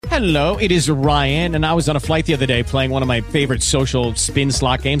Hello, it is Ryan, and I was on a flight the other day playing one of my favorite social spin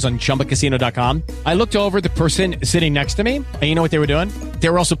slot games on ChumbaCasino.com. I looked over at the person sitting next to me, and you know what they were doing? They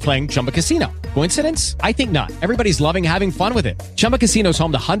were also playing Chumba Casino. Coincidence? I think not. Everybody's loving having fun with it. Chumba Casino is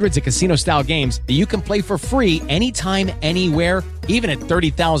home to hundreds of casino-style games that you can play for free anytime, anywhere, even at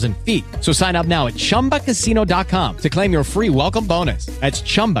 30,000 feet. So sign up now at ChumbaCasino.com to claim your free welcome bonus. That's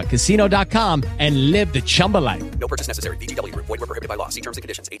ChumbaCasino.com and live the Chumba life. No purchase necessary. VGW. Void where prohibited by law. See terms and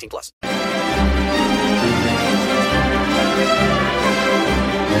conditions. 18+.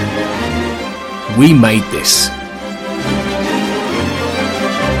 We made this.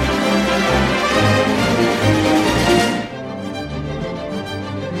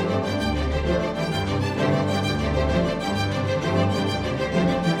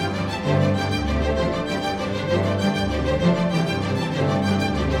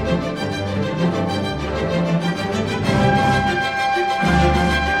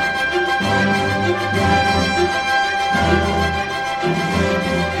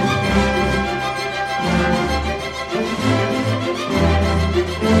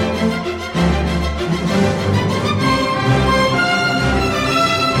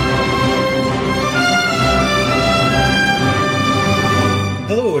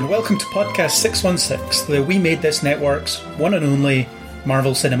 Welcome to Podcast 616, the We Made This Network's one and only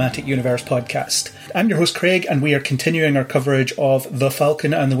Marvel Cinematic Universe podcast. I'm your host Craig, and we are continuing our coverage of The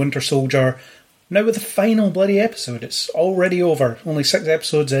Falcon and the Winter Soldier, now with the final bloody episode. It's already over, only 6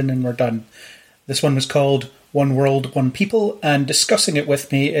 episodes in and we're done. This one was called One World, One People, and discussing it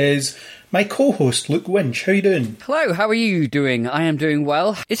with me is my co-host Luke Winch. How are you doing? Hello, how are you doing? I am doing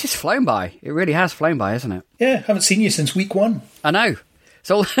well. It's just flown by. It really has flown by, hasn't it? Yeah, haven't seen you since week 1. I know.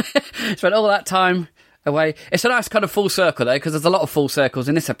 So spent all that time away. It's a nice kind of full circle, though, because there's a lot of full circles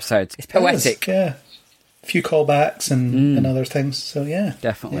in this episode. It's poetic. Yeah. A few callbacks and other things. So, yeah.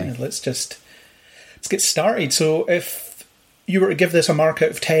 Definitely. Yeah, let's get started. So, if you were to give this a mark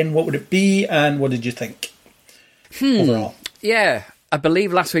out of 10, what would it be, and what did you think overall? Yeah. I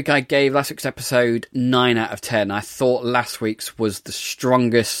believe last week's episode 9 out of 10. I thought last week's was the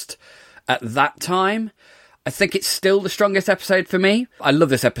strongest at that time. I think it's still the strongest episode for me. I love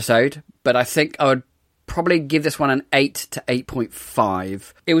this episode, but I think I would probably give this one an 8 to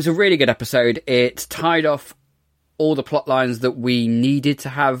 8.5. It was a really good episode. It tied off all the plot lines that we needed to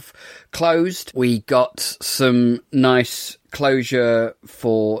have closed. We got some nice closure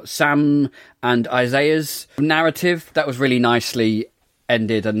for Sam and Isaiah's narrative. That was really nicely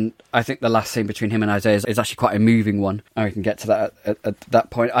ended, and I think the last scene between him and Isaiah is actually quite a moving one, and we can get to that at that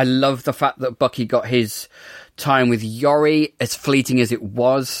point. I love the fact that Bucky got his time with Yori, as fleeting as it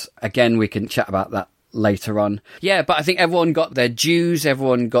was. Again, we can chat about that later on. Yeah, but I think everyone got their dues,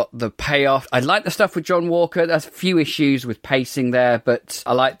 everyone got the payoff. I like the stuff with John Walker. There's a few issues with pacing there, but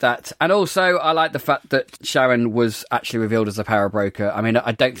I like that. And also, I like the fact that Sharon was actually revealed as a power broker. I mean,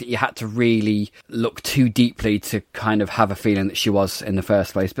 I don't think you had to really look too deeply to kind of have a feeling that she was in the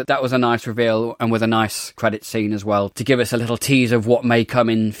first place, but that was a nice reveal, and with a nice credit scene as well, to give us a little tease of what may come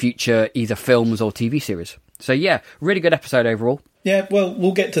in future either films or TV series. So yeah, really good episode overall. Yeah, well,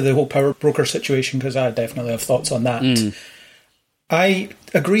 we'll get to the whole power broker situation, because I definitely have thoughts on that. I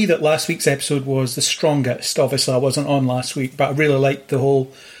agree that last week's episode was the strongest. Obviously, I wasn't on last week, but I really liked the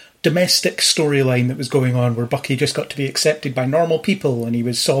whole domestic storyline that was going on, where Bucky just got to be accepted by normal people, and he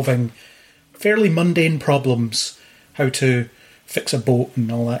was solving fairly mundane problems, how to fix a boat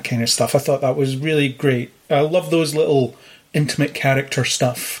and all that kind of stuff. I thought that was really great. I love those little intimate character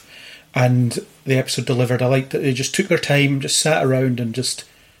stuff, and the episode delivered. I liked that they just took their time, just sat around and just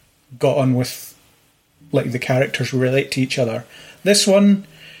got on with letting the characters relate to each other. This one,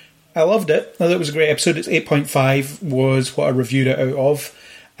 I loved it. I thought it was a great episode. It's 8.5 was what I reviewed it out of,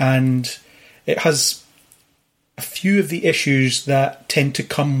 and it has a few of the issues that tend to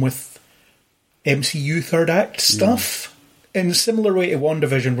come with MCU third act stuff. In a similar way to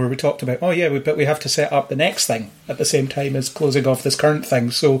WandaVision, where we talked about, but we have to set up the next thing at the same time as closing off this current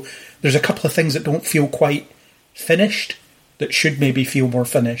thing. So there's a couple of things that don't feel quite finished, that should maybe feel more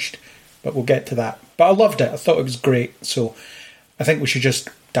finished, but we'll get to that. But I loved it. I thought it was great. So I think we should just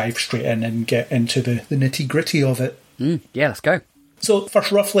dive straight in and get into the nitty-gritty of it. Yeah, let's go. So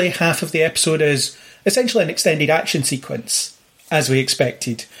first, roughly half of the episode is essentially an extended action sequence, as we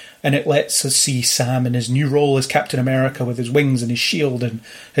expected. And it lets us see Sam in his new role as Captain America, with his wings and his shield and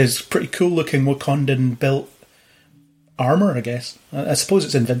his pretty cool-looking Wakandan-built armour, I guess. I suppose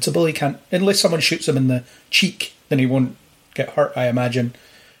it's invincible. He can't... Unless someone shoots him in the cheek, then he won't get hurt, I imagine.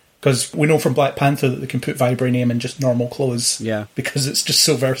 Because we know from Black Panther that they can put vibranium in just normal clothes. Yeah. Because it's just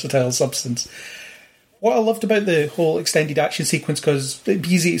so versatile a substance. What I loved about the whole extended action sequence, because it'd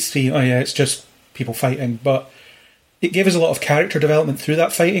be easy to see, oh yeah, it's just people fighting, but it gave us a lot of character development through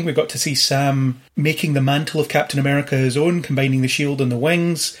that fighting. We got to see Sam making the mantle of Captain America his own, combining the shield and the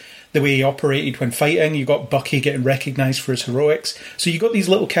wings, the way he operated when fighting. You got Bucky getting recognised for his heroics. So you got these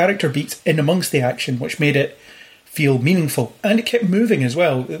little character beats in amongst the action, which made it feel meaningful. And it kept moving as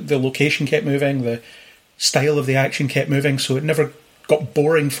well. The location kept moving, the style of the action kept moving, so it never got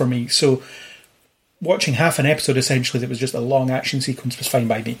boring for me. So watching half an episode, essentially, that was just a long action sequence was fine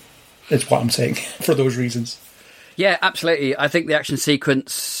by me, is what I'm saying, for those reasons. Yeah, absolutely. I think the action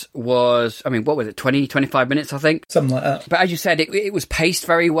sequence was, what was it, 20, 25 minutes, I think? Something like that. But as you said, it was paced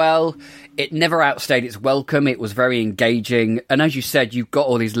very well. It never outstayed its welcome. It was very engaging. And as you said, you've got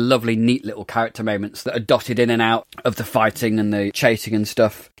all these lovely, neat little character moments that are dotted in and out of the fighting and the chasing and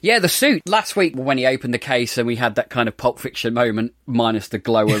stuff. Yeah, the suit. Last week when he opened the case and we had that kind of Pulp Fiction moment, minus the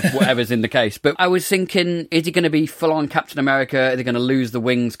glow of whatever's in the case. But I was thinking, is he going to be full-on Captain America? Are they going to lose the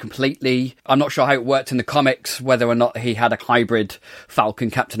wings completely? I'm not sure how it worked in the comics, whether or not he had a hybrid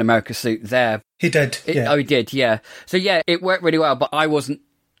Falcon Captain America suit there. He did, yeah. Oh, he did, yeah. So yeah, it worked really well, but I wasn't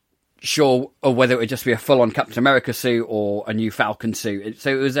sure of whether it would just be a full-on Captain America suit or a new Falcon suit.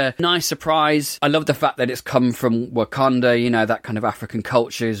 So it was a nice surprise. I love the fact that it's come from Wakanda, that kind of African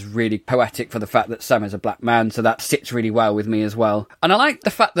culture is really poetic for the fact that Sam is a black man, so that sits really well with me as well. And I like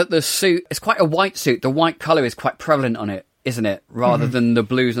the fact that the suit is quite a white suit. The white colour is quite prevalent on it, isn't it? Rather than the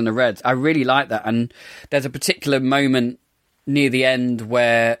blues and the reds. I really like that. And there's a particular moment near the end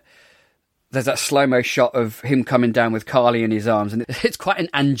where there's that slow-mo shot of him coming down with Carly in his arms, and it's quite an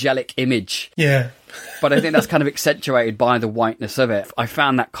angelic image. Yeah. But I think that's kind of accentuated by the whiteness of it. I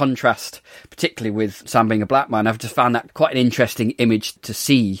found that contrast, particularly with Sam being a black man, I've just found that quite an interesting image to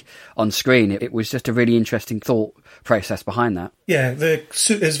see on screen. It was just a really interesting thought process behind that. Yeah, the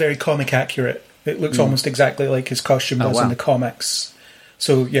suit is very comic accurate. It looks almost exactly like his costume does in the comics.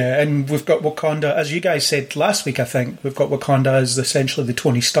 So, yeah, and we've got Wakanda, as you guys said last week, I think, we've got Wakanda as essentially the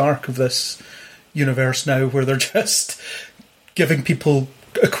Tony Stark of this universe now, where they're just giving people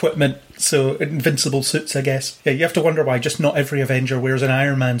equipment, so invincible suits, I guess. Yeah, you have to wonder why just not every Avenger wears an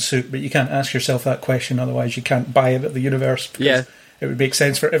Iron Man suit, but you can't ask yourself that question, otherwise you can't buy it at the universe. Yeah. It would make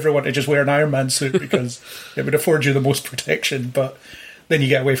sense for everyone to just wear an Iron Man suit because it would afford you the most protection, but then you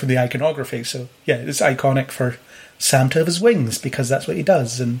get away from the iconography. So, yeah, it's iconic for Sam to have his wings because that's what he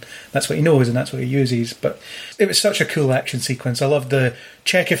does and that's what he knows and that's what he uses. But it was such a cool action sequence. I loved the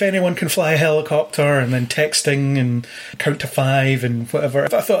check if anyone can fly a helicopter and then texting and count to 5 and whatever.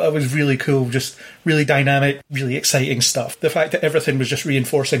 I thought that was really cool, just really dynamic, really exciting stuff. The fact that everything was just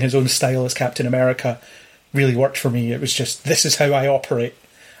reinforcing his own style as Captain America really worked for me. It was just, this is how I operate.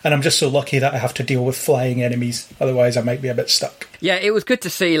 And I'm just so lucky that I have to deal with flying enemies. Otherwise, I might be a bit stuck. Yeah, it was good to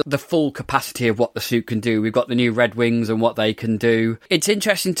see the full capacity of what the suit can do. We've got the new Red Wings and what they can do. It's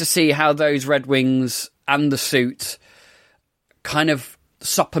interesting to see how those Red Wings and the suit kind of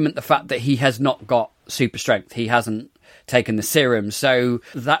supplement the fact that he has not got super strength. He hasn't taken the serum. So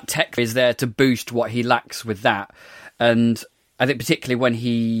that tech is there to boost what he lacks with that. And I think particularly when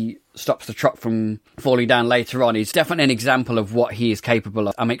he stops the truck from falling down later on, he's definitely an example of what he is capable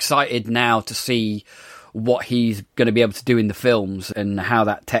of. I'm excited now to see what he's going to be able to do in the films and how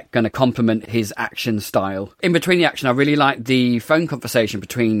that tech going to complement his action style. In between the action, I really liked the phone conversation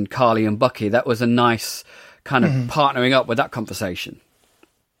between Carly and Bucky. That was a nice kind of partnering up with that conversation.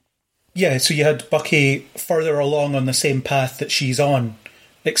 Yeah, so you had Bucky further along on the same path that she's on,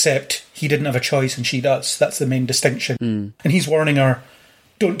 except he didn't have a choice and she does. That's the main distinction. And he's warning her,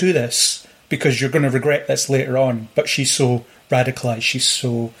 don't do this because you're going to regret this later on. But she's so radicalised, she's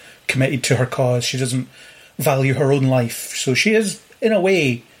so committed to her cause, she doesn't value her own life. So she is, in a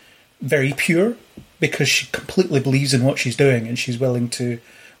way, very pure because she completely believes in what she's doing and she's willing to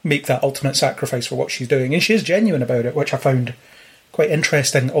make that ultimate sacrifice for what she's doing. And she is genuine about it, which I found quite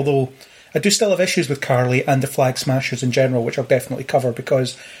interesting, although I do still have issues with Carly and the Flag Smashers in general, which I'll definitely cover,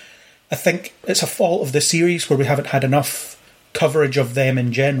 because I think it's a fault of the series where we haven't had enough coverage of them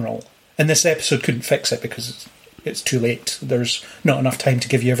in general. And this episode couldn't fix it because it's too late. There's not enough time to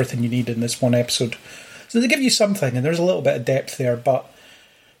give you everything you need in this one episode. So they give you something, and there's a little bit of depth there, but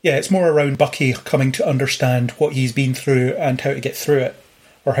yeah, it's more around Bucky coming to understand what he's been through and how to get through it,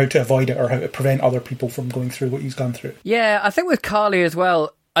 or how to avoid it, or how to prevent other people from going through what he's gone through. Yeah, I think with Carly as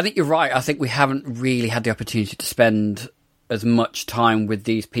well, I think you're right. I think we haven't really had the opportunity to spend as much time with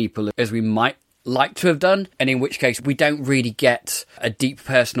these people as we might like to have done, and in which case we don't really get a deep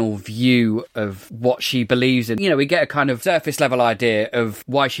personal view of what she believes in. We get a kind of surface level idea of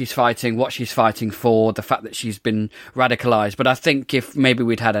why she's fighting, what she's fighting for, the fact that she's been radicalised. But I think if maybe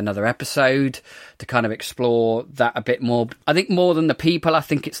we'd had another episode to kind of explore that a bit more, I think more than the people, I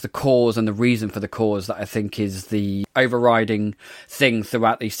think it's the cause and the reason for the cause that I think is the overriding thing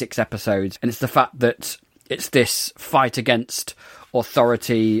throughout these 6 episodes. And it's the fact that it's this fight against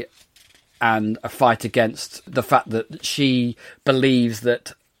authority and a fight against the fact that she believes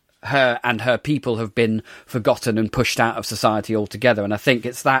that her and her people have been forgotten and pushed out of society altogether. And I think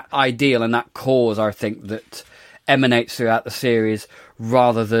it's that ideal and that cause, I think, that emanates throughout the series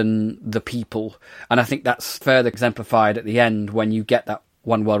rather than the people. And I think that's further exemplified at the end when you get that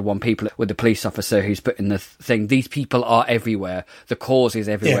one world, one people with the police officer who's put in the thing. These people are everywhere. The cause is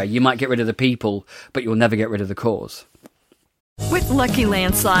everywhere. Yeah. You might get rid of the people, but you'll never get rid of the cause. With Lucky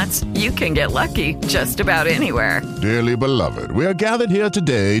Land Slots, you can get lucky just about anywhere. Dearly beloved, we are gathered here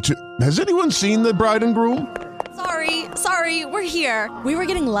today to... Has anyone seen the bride and groom? Sorry, we're here. We were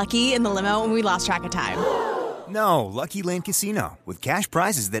getting lucky in the limo and we lost track of time. No, Lucky Land Casino, with cash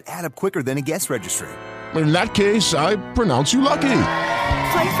prizes that add up quicker than a guest registry. In that case, I pronounce you lucky.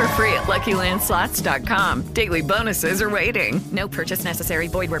 Play for free at LuckyLandSlots.com. Daily bonuses are waiting. No purchase necessary.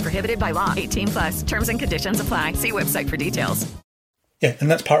 Void where prohibited by law. 18+. Terms and conditions apply. See website for details. Yeah,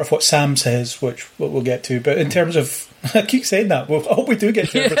 and that's part of what Sam says, which we'll get to. But in terms of... I keep saying that. I hope we do get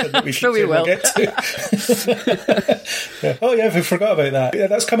to everything that we should say we'll get to. Yeah. Oh, yeah, we forgot about that. Yeah,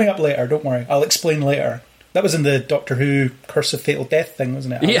 that's coming up later. Don't worry. I'll explain later. That was in the Doctor Who Curse of Fatal Death thing,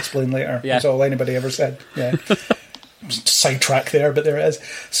 wasn't it? I'll explain later. Yeah. That's all anybody ever said. Yeah. Sidetrack there, but there it is.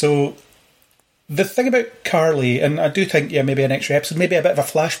 So the thing about Carly, and I do think, maybe an extra episode, maybe a bit of a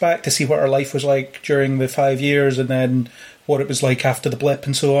flashback to see what her life was like during the 5 years and then what it was like after the blip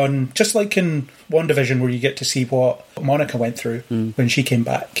and so on. Just like in WandaVision, where you get to see what Monica went through when she came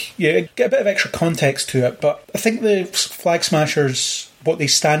back. You get a bit of extra context to it, but I think the Flag Smashers, what they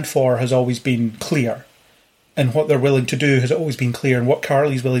stand for has always been clear. And what they're willing to do has always been clear, and what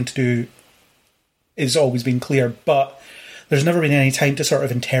Carly's willing to do has always been clear, but there's never been any time to sort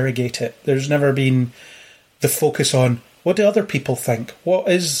of interrogate it. There's never been the focus on, what do other people think? What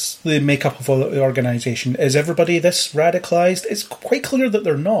is the makeup of the organisation? Is everybody this radicalised? It's quite clear that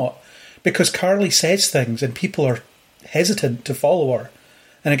they're not, because Carly says things and people are hesitant to follow her.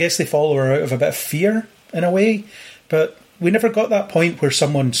 And I guess they follow her out of a bit of fear, in a way. But we never got that point where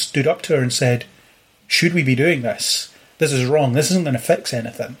someone stood up to her and said, should we be doing this? This is wrong. This isn't going to fix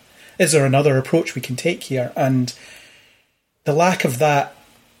anything. Is there another approach we can take here? And the lack of that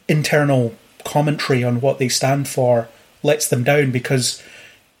internal commentary on what they stand for lets them down, because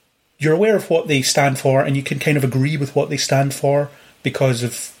you're aware of what they stand for and you can kind of agree with what they stand for because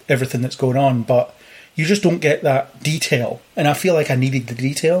of everything that's going on, but you just don't get that detail. And I feel like I needed the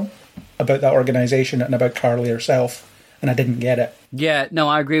detail about that organisation and about Carly herself, and I didn't get it. Yeah, no,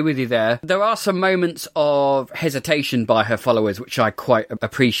 I agree with you there. There are some moments of hesitation by her followers, which I quite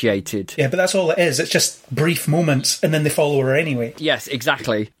appreciated. Yeah, but that's all it is. It's just brief moments, and then they follow her anyway. Yes,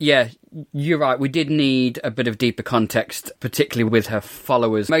 exactly. Yeah, you're right. We did need a bit of deeper context, particularly with her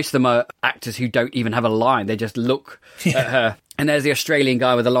followers. Most of them are actors who don't even have a line. They just look at her. And there's the Australian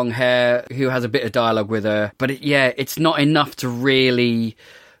guy with the long hair who has a bit of dialogue with her. But it's not enough to really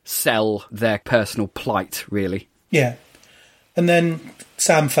sell their personal plight, really. Yeah. And then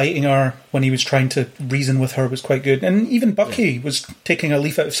Sam fighting her when he was trying to reason with her was quite good. And even Bucky was taking a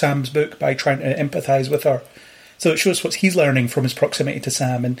leaf out of Sam's book by trying to empathise with her. So it shows what he's learning from his proximity to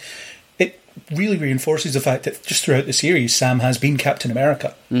Sam. And it really reinforces the fact that just throughout the series, Sam has been Captain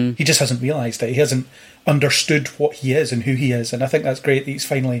America. He just hasn't realised it. He hasn't understood what he is and who he is. And I think that's great that he's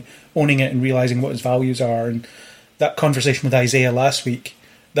finally owning it and realising what his values are. And that conversation with Isaiah last week,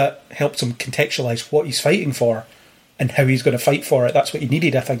 that helped him contextualise what he's fighting for and how he's going to fight for it. That's what he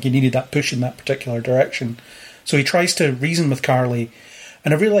needed. I think he needed that push in that particular direction. So he tries to reason with Carly,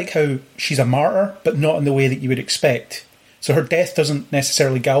 and I really like how she's a martyr, but not in the way that you would expect. So her death doesn't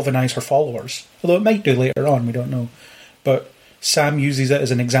necessarily galvanise her followers, although it might do later on, we don't know. But Sam uses it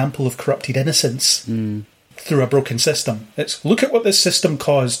as an example of corrupted innocence through a broken system. It's, look at what this system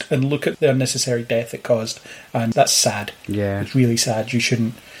caused, and look at the unnecessary death it caused. And that's sad. Yeah. It's really sad. You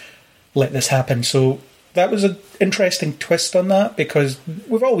shouldn't let this happen. So that was an interesting twist on that, because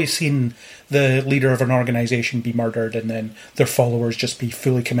we've always seen the leader of an organisation be murdered and then their followers just be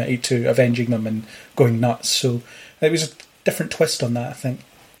fully committed to avenging them and going nuts. So it was a different twist on that, I think.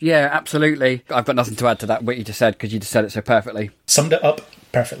 Yeah, absolutely. I've got nothing to add to that, what you just said, because you just said it so perfectly. Summed it up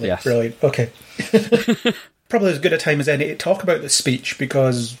perfectly. Yes. Brilliant. Okay. Probably as good a time as any to talk about the speech,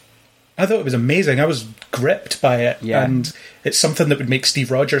 because I thought it was amazing. I was gripped by it, and it's something that would make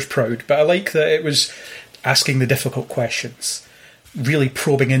Steve Rogers proud. But I like that it was asking the difficult questions, really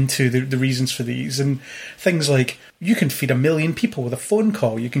probing into the reasons for these, and things like, you can feed 1 million people with a phone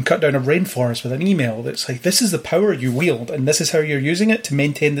call, you can cut down a rainforest with an email. That's like, this is the power you wield, and this is how you're using it to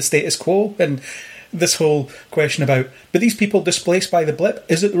maintain the status quo. And this whole question about, but these people displaced by the blip,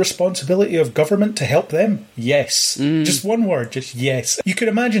 is it the responsibility of government to help them? Yes. Just one word, just yes. You could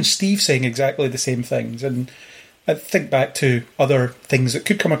imagine Steve saying exactly the same things, and I think back to other things that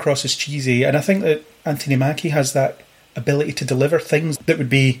could come across as cheesy, and I think that Anthony Mackie has that ability to deliver things that would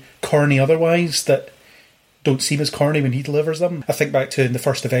be corny otherwise, that don't seem as corny when he delivers them. I think back to in the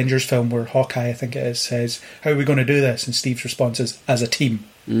first Avengers film where Hawkeye, I think it is, says, how are we going to do this? And Steve's response is, as a team.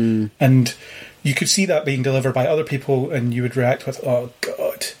 And you could see that being delivered by other people, and you would react with, oh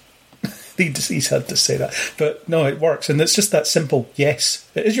God, he's had to say that. But no, it works, and it's just that simple, yes,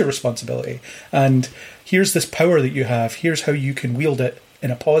 it is your responsibility, and here's this power that you have, here's how you can wield it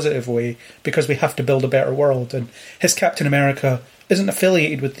in a positive way, because we have to build a better world. And his Captain America isn't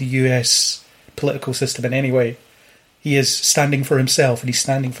affiliated with the US political system in any way. He is standing for himself, and he's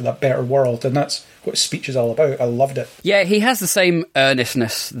standing for that better world, and that's what his speech is all about. I loved it. Yeah, he has the same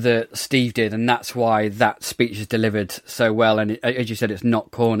earnestness that Steve did, and that's why that speech is delivered so well, and as you said, it's not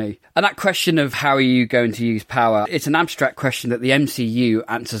corny. And that question of how are you going to use power, it's an abstract question that the MCU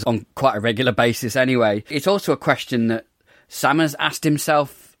answers on quite a regular basis anyway. It's also a question that Sam has asked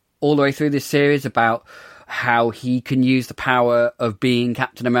himself all the way through this series about how he can use the power of being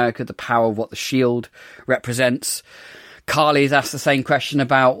Captain America, the power of what the shield represents. Carly's asked the same question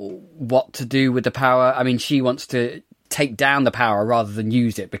about what to do with the power. I mean, she wants to take down the power rather than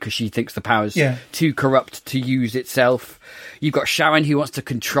use it because she thinks the power's too corrupt to use itself. You've got Sharon who wants to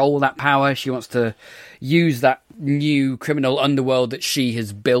control that power. She wants to use that new criminal underworld that she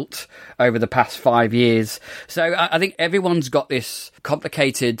has built over the past 5 years. So I think everyone's got this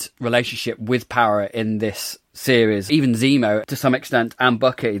complicated relationship with power in this series. Even Zemo, to some extent, and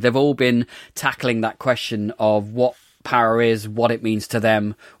Bucky, they've all been tackling that question of what power is, what it means to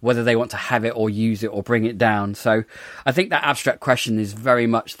them, whether they want to have it or use it or bring it down. So I think that abstract question is very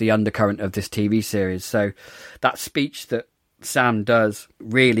much the undercurrent of this TV series. So that speech that Sam does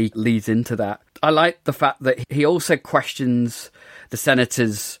really leads into that. I like the fact that he also questions the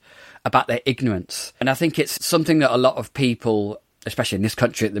senators about their ignorance. And I think it's something that a lot of people, especially in this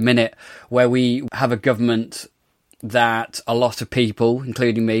country at the minute, where we have a government that a lot of people,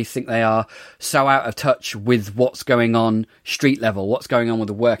 including me, think they are so out of touch with what's going on street level, what's going on with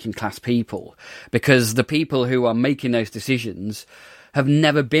the working class people, because the people who are making those decisions have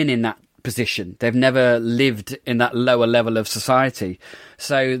never been in that position. They've never lived in that lower level of society.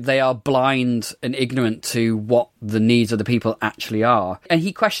 So they are blind and ignorant to what the needs of the people actually are. And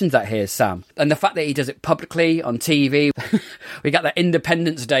he questions that here, Sam. And the fact that he does it publicly on TV, we got that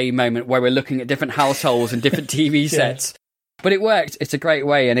Independence Day moment where we're looking at different households and different TV sets. But it worked. It's a great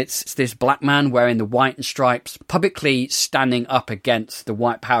way. And it's this black man wearing the white and stripes, publicly standing up against the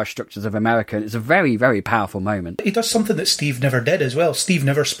white power structures of America. And it's a very, very powerful moment. He does something that Steve never did as well. Steve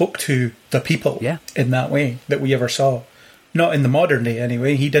never spoke to the people in that way that we ever saw. Not in the modern day,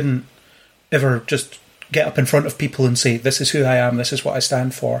 anyway. He didn't ever just get up in front of people and say, this is who I am, this is what I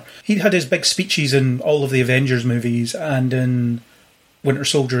stand for. He had his big speeches in all of the Avengers movies and in Winter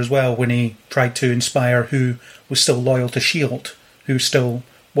Soldier as well, when he tried to inspire who was still loyal to S.H.I.E.L.D., who still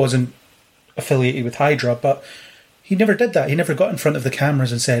wasn't affiliated with Hydra, but he never did that. He never got in front of the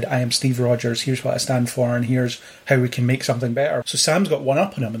cameras and said, I am Steve Rogers, here's what I stand for, and here's how we can make something better. So Sam's got one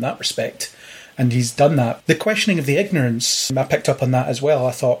up on him in that respect, and he's done that. The questioning of the ignorance, I picked up on that as well.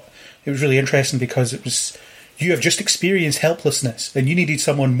 I thought it was really interesting because it was, you have just experienced helplessness and you needed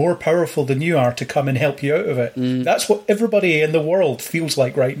someone more powerful than you are to come and help you out of it. That's what everybody in the world feels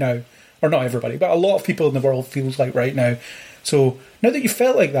like right now. Or not everybody, but a lot of people in the world feels like right now. So now that you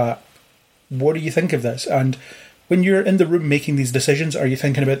felt like that, what do you think of this? And when you're in the room making these decisions, are you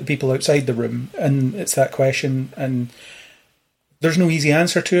thinking about the people outside the room? And it's that question, and there's no easy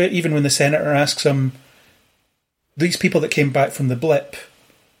answer to it. Even when the senator asks him, these people that came back from the blip,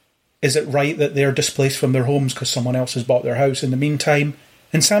 is it right that they're displaced from their homes because someone else has bought their house in the meantime?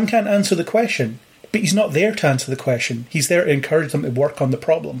 And Sam can't answer the question, but he's not there to answer the question. He's there to encourage them to work on the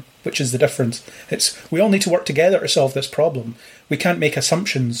problem, which is the difference. It's, we all need to work together to solve this problem. We can't make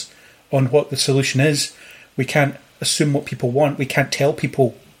assumptions on what the solution is. We can't assume what people want. We can't tell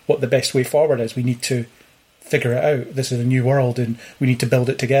people what the best way forward is. We need to figure it out. This is a new world and we need to build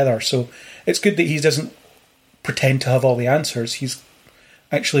it together. So it's good that he doesn't pretend to have all the answers. He's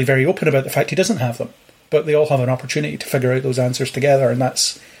actually very open about the fact he doesn't have them, but they all have an opportunity to figure out those answers together, and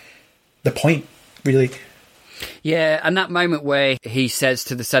that's the point, really. Yeah, and that moment where he says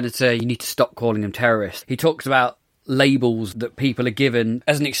to the senator, you need to stop calling them terrorists. He talks about labels that people are given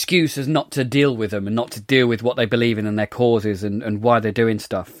as an excuse as not to deal with them and not to deal with what they believe in and their causes and why they're doing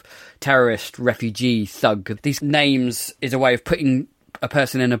stuff. Terrorist, refugee, thug. These names is a way of putting a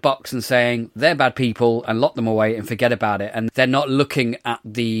person in a box and saying they're bad people and lock them away and forget about it. And they're not looking at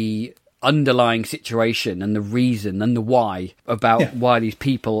the underlying situation and the reason and the why about why these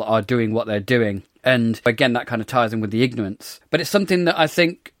people are doing what they're doing. And again, that kind of ties in with the ignorance. But it's something that I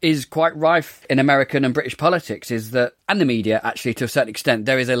think is quite rife in American and British politics, is that, and the media actually to a certain extent,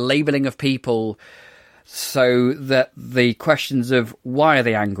 there is a labelling of people so that the questions of why are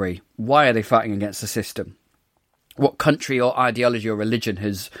they angry? Why are they fighting against the system? What country or ideology or religion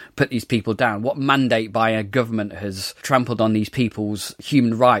has put these people down? What mandate by a government has trampled on these people's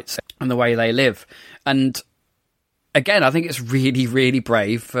human rights and the way they live? And again, I think it's really, really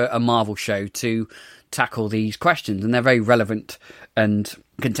brave for a Marvel show to tackle these questions, and they're very relevant and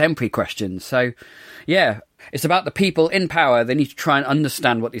contemporary questions. So, yeah, it's about the people in power. They need to try and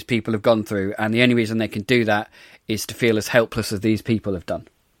understand what these people have gone through, and the only reason they can do that is to feel as helpless as these people have done.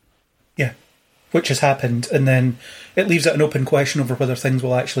 Yeah, which has happened, and then it leaves it an open question over whether things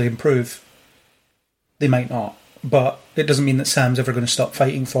will actually improve. They might not, but it doesn't mean that Sam's ever going to stop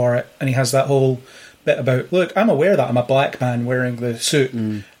fighting for it, and he has that whole bit about, look, I'm aware that I'm a black man wearing the suit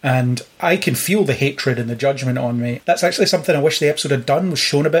and I can feel the hatred and the judgment on me. That's actually something I wish the episode had done, was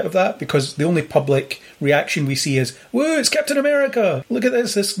shown a bit of that, because the only public reaction we see is, woo, it's Captain America, look at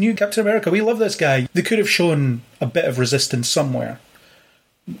this new Captain America, we love this guy. They could have shown a bit of resistance somewhere.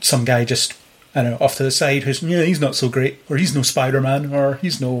 Some guy just, I don't know, off to the side who's, yeah, he's not so great, or he's no Spider-Man, or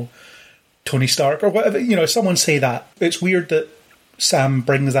he's no Tony Stark, or whatever, you know, someone say that. It's weird that Sam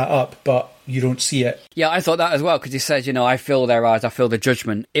brings that up, but you don't see it. Yeah, I thought that as well, because he says, you know, I feel their eyes, I feel the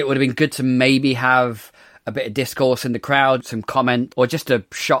judgment. It would have been good to maybe have a bit of discourse in the crowd, some comment, or just a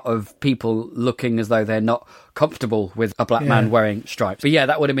shot of people looking as though they're not comfortable with a black man wearing stripes. But yeah,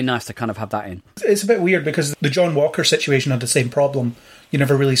 that would have been nice to kind of have that in. It's a bit weird, because the John Walker situation had the same problem. You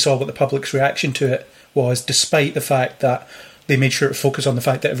never really saw what the public's reaction to it was, despite the fact that they made sure to focus on the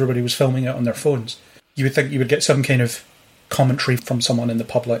fact that everybody was filming it on their phones. You would think you would get some kind of commentary from someone in the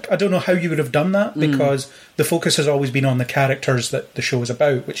public. I don't know how you would have done that, because the focus has always been on the characters that the show is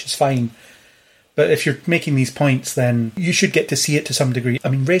about, which is fine. But if you're making these points, then you should get to see it to some degree. I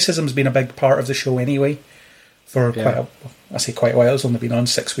mean, racism's been a big part of the show anyway, for quite a while. It's only been on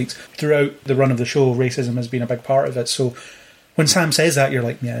 6 weeks. Throughout the run of the show, racism has been a big part of it. So when Sam says that, you're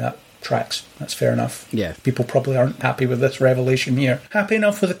like, yeah, that tracks. That's fair enough. Yeah. People probably aren't happy with this revelation here. Happy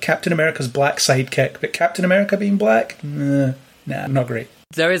enough with Captain America's black sidekick, but Captain America being black? Nah, not great.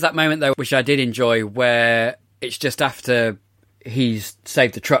 There is that moment, though, which I did enjoy, where it's just after he's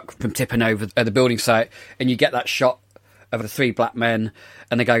saved the truck from tipping over at the building site, and you get that shot of the three black men,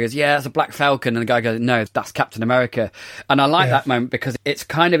 and the guy goes, yeah, it's a Black Falcon, and the guy goes, no, that's Captain America. And I like that moment, because it's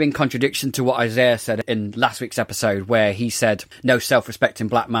kind of in contradiction to what Isaiah said in last week's episode, where he said no self-respecting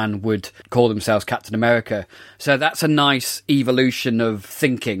black man would call themselves Captain America. So that's a nice evolution of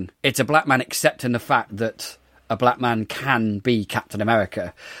thinking. It's a black man accepting the fact that a black man can be Captain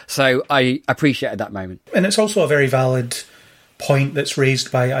America. So I appreciated that moment. And it's also a very valid point that's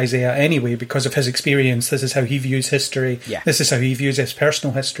raised by Isaiah anyway, because of his experience. This is how he views history. This is how he views his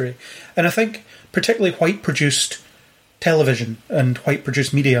personal history. And I think particularly white produced television and white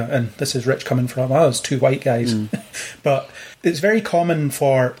produced media, and this is Rich coming from us, two white guys, but it's very common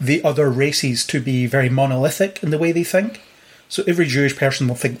for the other races to be very monolithic in the way they think. So every Jewish person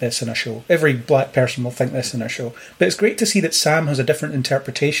will think this in a show, every black person will think this in a show. But it's great to see that Sam has a different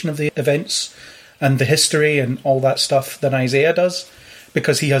interpretation of the events and the history and all that stuff than Isaiah does,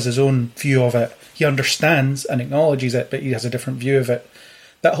 because he has his own view of it. He understands and acknowledges it, but he has a different view of it.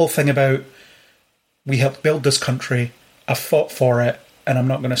 That whole thing about, we helped build this country, I've fought for it, and I'm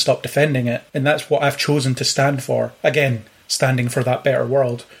not going to stop defending it, and that's what I've chosen to stand for. Again, standing for that better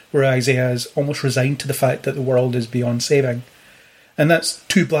world, where Isaiah is almost resigned to the fact that the world is beyond saving. And that's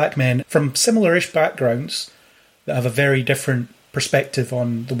two black men from similar-ish backgrounds that have a very different perspective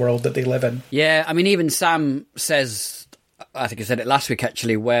on the world that they live in. Yeah, I mean, even Sam says, I think I said it last week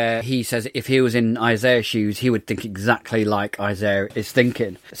actually, where he says if he was in Isaiah's shoes, he would think exactly like Isaiah is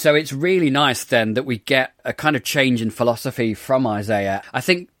thinking. So it's really nice then that we get a kind of change in philosophy from Isaiah. I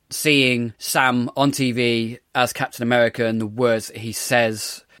think seeing Sam on TV as Captain America and the words that he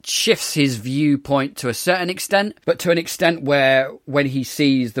says shifts his viewpoint to a certain extent, but to an extent where when he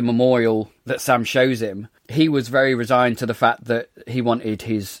sees the memorial that Sam shows him, he was very resigned to the fact that he wanted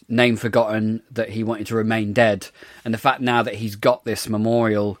his name forgotten, that he wanted to remain dead. And the fact now that he's got this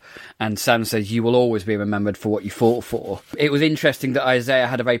memorial and Sam says, you will always be remembered for what you fought for. It was interesting that Isaiah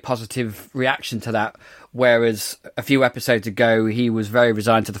had a very positive reaction to that, whereas a few episodes ago, he was very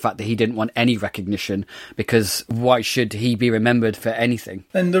resigned to the fact that he didn't want any recognition, because why should he be remembered for anything?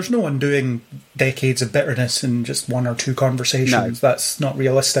 And there's no undoing decades of bitterness in just one or two conversations. No. That's not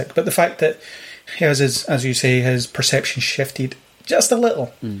realistic. But the fact that he has, as you say, his perception shifted just a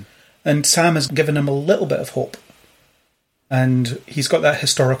little. And Sam has given him a little bit of hope. And he's got that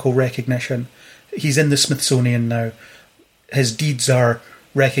historical recognition. He's in the Smithsonian now. His deeds are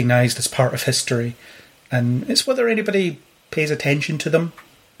recognised as part of history. And it's whether anybody pays attention to them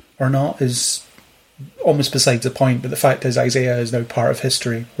or not is almost besides the point. But the fact is, Isaiah is now part of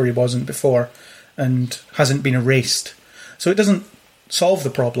history where he wasn't before and hasn't been erased. So it doesn't solve the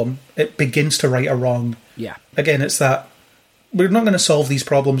problem. It begins to right a wrong. Yeah. Again, it's that we're not going to solve these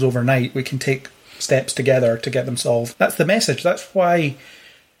problems overnight. We can take steps together to get them solved. That's the message. That's why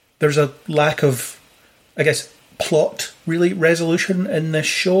there's a lack of, I guess, plot, really, resolution in this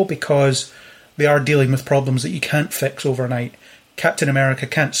show, because they are dealing with problems that you can't fix overnight. Captain America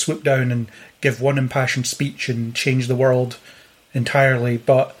can't swoop down and give one impassioned speech and change the world entirely,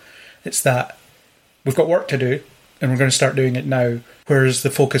 but it's that we've got work to do, and we're going to start doing it now, whereas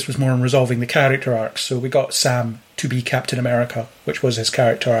the focus was more on resolving the character arcs. So we got Sam to be Captain America, which was his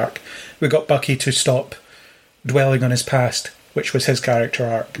character arc. We got Bucky to stop dwelling on his past, which was his character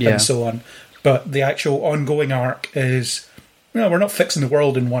arc, and so on. But the actual ongoing arc is, we're not fixing the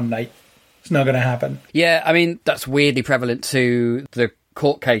world in one night. It's not going to happen. Yeah, I mean, that's weirdly prevalent to the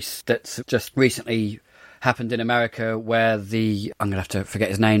court case that's just recently happened in America, where I'm going to have to forget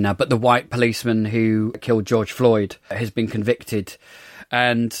his name now, but the white policeman who killed George Floyd has been convicted.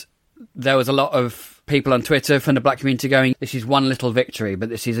 And there was a lot of people on Twitter from the black community going, this is one little victory, but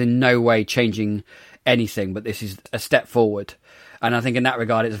this is in no way changing anything, but this is a step forward. And I think in that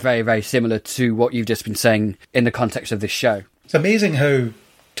regard, it's very, very similar to what you've just been saying in the context of this show. It's amazing how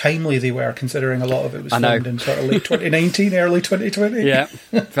timely they were, considering a lot of it was filmed in sort of late 2019, early 2020. Yeah,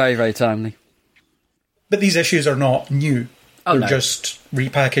 very, very timely. But these issues are not new. They're just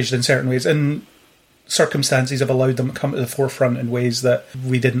repackaged in certain ways. And circumstances have allowed them to come to the forefront in ways that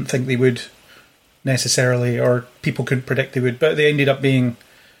we didn't think they would necessarily, or people couldn't predict they would. But they ended up being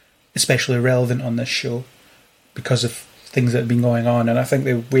especially relevant on this show because of things that had been going on. And I think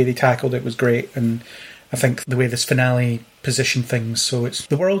the way they tackled it was great. And I think the way this finale positioned things, so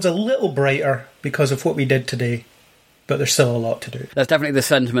the world's a little brighter because of what we did today, but there's still a lot to do. That's definitely the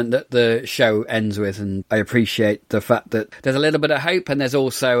sentiment that the show ends with, and I appreciate the fact that there's a little bit of hope and there's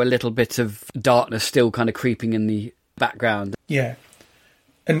also a little bit of darkness still kind of creeping in the background. Yeah.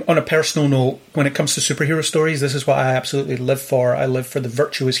 And on a personal note, when it comes to superhero stories, this is what I absolutely live for. I live for the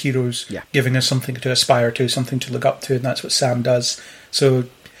virtuous heroes giving us something to aspire to, something to look up to, and that's what Sam does. So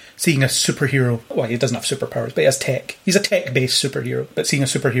seeing a superhero, well, he doesn't have superpowers, but he has tech. He's a tech-based superhero. But seeing a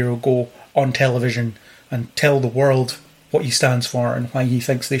superhero go on television and tell the world what he stands for and why he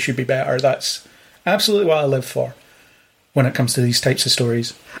thinks they should be better, that's absolutely what I live for when it comes to these types of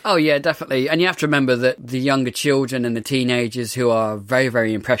stories. Oh yeah, definitely. And you have to remember that the younger children and the teenagers who are very,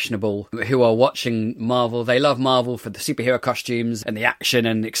 very impressionable, who are watching Marvel, they love Marvel for the superhero costumes and the action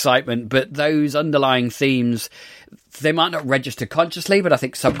and excitement, but those underlying themes, they might not register consciously, but I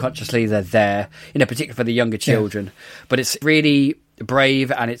think subconsciously they're there, particularly for the younger children. Yeah. But it's really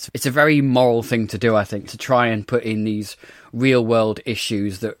brave, and it's a very moral thing to do, I think, to try and put in these real world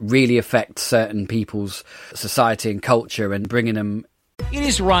issues that really affect certain people's society and culture and bringing them. It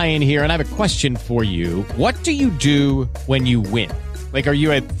is Ryan here, and I have a question for you. What do you do when you win? Like, are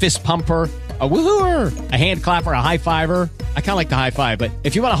you a fist pumper, a woohooer, a hand clapper, a high fiver? I kind of like the high five, but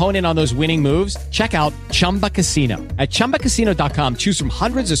if you want to hone in on those winning moves, check out Chumba Casino. At ChumbaCasino.com, choose from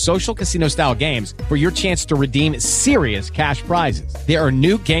hundreds of social casino-style games for your chance to redeem serious cash prizes. There are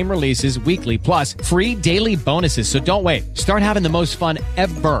new game releases weekly, plus free daily bonuses, so don't wait. Start having the most fun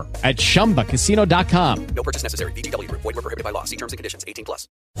ever at ChumbaCasino.com. No purchase necessary. VGW Group. Void where prohibited by law. See terms and conditions. 18+.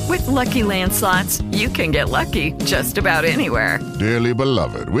 With Lucky Land Slots, you can get lucky just about anywhere. Dearly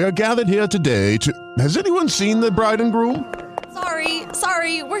beloved, we are gathered here today to... Has anyone seen the bride and groom?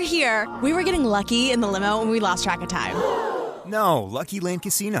 Sorry, we're here. We were getting lucky in the limo and we lost track of time. No, Lucky Land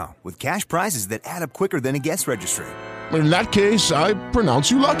Casino, with cash prizes that add up quicker than a guest registry. In that case, I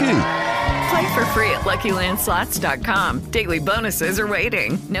pronounce you lucky. Play for free at LuckyLandSlots.com. Daily bonuses are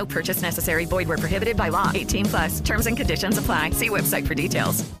waiting. No purchase necessary. Void where prohibited by law. 18+. Terms and conditions apply. See website for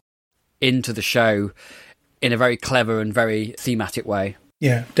details. Into the show in a very clever and very thematic way.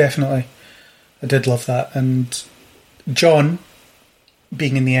 Yeah, definitely. I did love that. And John,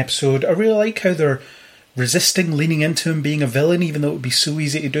 being in the episode, I really like how they're resisting leaning into him being a villain, even though it would be so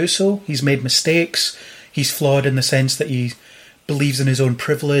easy to do so. He's made mistakes. He's flawed in the sense that he believes in his own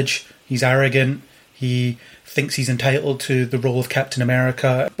privilege. He's arrogant. He thinks he's entitled to the role of Captain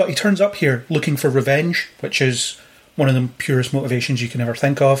America. But he turns up here looking for revenge, which is one of the purest motivations you can ever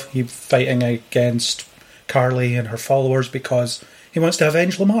think of. He's fighting against Carly and her followers because he wants to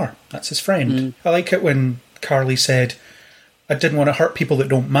avenge Lamar. That's his friend. I like it when Carly said, I didn't want to hurt people that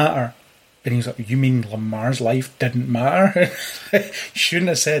don't matter. And he's like, you mean Lamar's life didn't matter? Shouldn't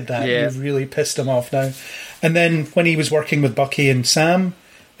have said that. Yeah. You really pissed him off now. And then when he was working with Bucky and Sam,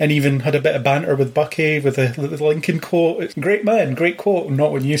 and even had a bit of banter with Bucky with the Lincoln quote. Great man, great quote,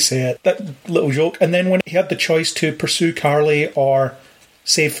 not when you say it. That little joke. And then when he had the choice to pursue Carly or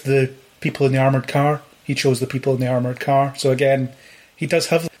save the people in the armoured car, he chose the people in the armoured car. So again, he does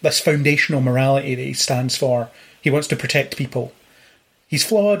have this foundational morality that he stands for. He wants to protect people. He's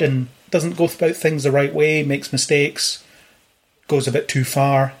flawed and doesn't go about things the right way, makes mistakes, goes a bit too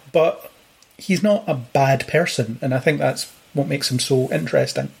far, but he's not a bad person, and I think that's what makes him so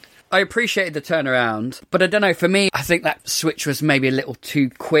interesting. I appreciated the turnaround, but I don't know, for me, I think that switch was maybe a little too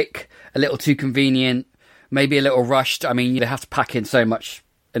quick, a little too convenient, maybe a little rushed. I mean, they have to pack in so much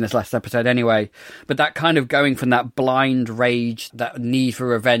in this last episode anyway, but that kind of going from that blind rage, that need for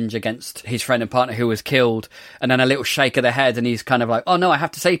revenge against his friend and partner who was killed, and then a little shake of the head and he's kind of like, oh no, I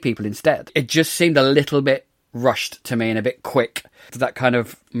have to save people instead. It just seemed a little bit rushed to me and a bit quick, that kind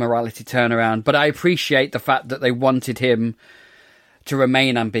of morality turnaround. But I appreciate the fact that they wanted him to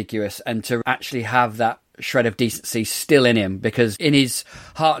remain ambiguous and to actually have that shred of decency still in him, because in his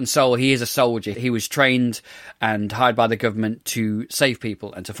heart and soul he is a soldier. He was trained and hired by the government to save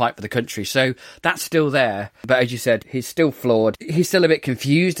people and to fight for the country, so that's still there. But as you said, he's still flawed. He's still a bit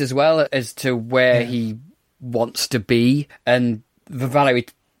confused as well as to where he wants to be, and Valerie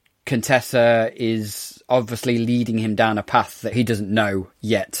Contessa is obviously leading him down a path that he doesn't know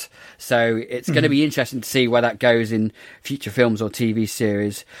yet. So it's going to be interesting to see where that goes in future films or TV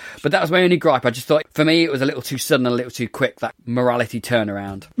series. But that was my only gripe. I just thought, for me, it was a little too sudden, a little too quick, that morality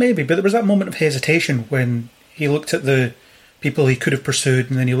turnaround. Maybe, but there was that moment of hesitation when he looked at the people he could have pursued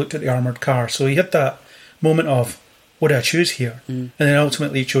and then he looked at the armoured car. So he had that moment of, what do I choose here? And then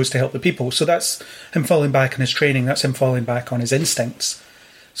ultimately he chose to help the people. So that's him falling back on his training. That's him falling back on his instincts.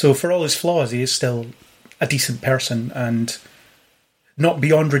 So for all his flaws, he is still a decent person and not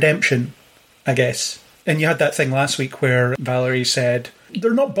beyond redemption, I guess. And you had that thing last week where Valerie said,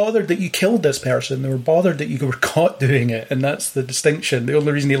 they're not bothered that you killed this person, they were bothered that you were caught doing it, and that's the distinction. The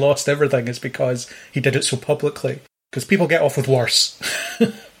only reason he lost everything is because he did it so publicly. Because people get off with worse.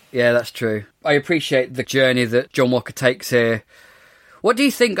 Yeah, that's true. I appreciate the journey that John Walker takes here. What do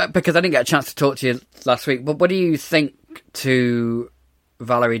you think, because I didn't get a chance to talk to you last week, but what do you think to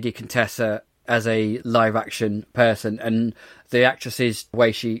Valerie Di Contessa as a live-action person and the actress's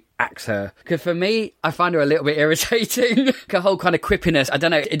way she acts her? Because for me, I find her a little bit irritating. Her whole kind of quippiness, I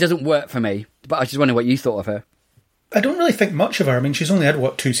don't know, it doesn't work for me. But I just wonder what you thought of her. I don't really think much of her. I mean, she's only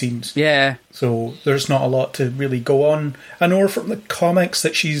had, 2 scenes? Yeah. So there's not a lot to really go on. I know her from the comics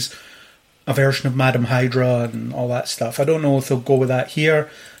that she's a version of Madam Hydra and all that stuff. I don't know if they'll go with that here.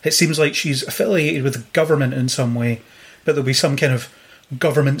 It seems like she's affiliated with the government in some way, but there'll be some kind of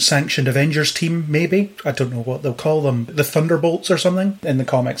government-sanctioned Avengers team, maybe. I don't know what they'll call them. The Thunderbolts or something. In the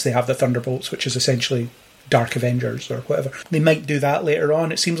comics, they have the Thunderbolts, which is essentially Dark Avengers or whatever. They might do that later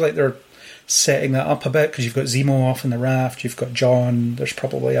on. It seems like they're setting that up a bit, because you've got Zemo off in the raft, you've got John, there's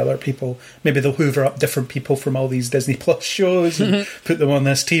probably other people. Maybe they'll hoover up different people from all these Disney Plus shows and put them on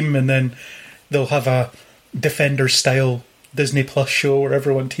this team, and then they'll have a Defenders-style Disney Plus show where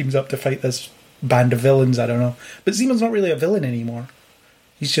everyone teams up to fight this band of villains. I don't know. But Zemo's not really a villain anymore.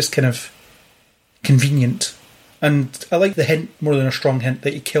 He's just kind of convenient. And I like the hint, more than a strong hint,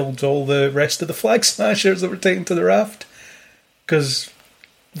 that he killed all the rest of the Flag Smashers that were taken to the raft. Because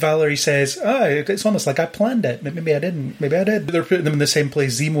Valerie says, it's almost like I planned it. Maybe I didn't. Maybe I did. They're putting them in the same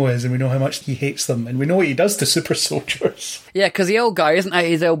place Zemo is, and we know how much he hates them. And we know what he does to super soldiers. Yeah, because the old guy, isn't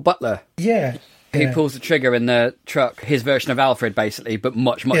he? His old butler. Yeah. He pulls the trigger in the truck. His version of Alfred, basically, but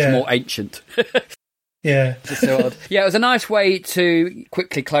much more ancient. Yeah. So odd. Yeah, it was a nice way to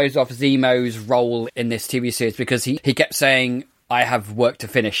quickly close off Zemo's role in this TV series, because he kept saying, I have work to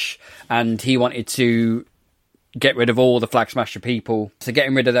finish, and he wanted to get rid of all the Flag Smasher people. So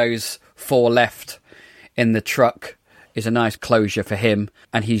getting rid of those 4 left in the truck is a nice closure for him,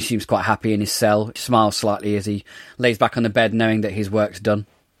 and he seems quite happy in his cell. He smiles slightly as he lays back on the bed knowing that his work's done.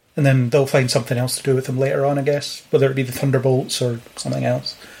 And then they'll find something else to do with him later on, I guess, whether it be the Thunderbolts or something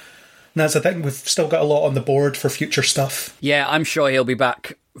else. And that's the thing, we've still got a lot on the board for future stuff. Yeah, I'm sure he'll be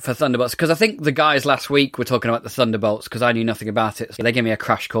back for Thunderbolts, because I think the guys last week were talking about the Thunderbolts, because I knew nothing about it. So they gave me a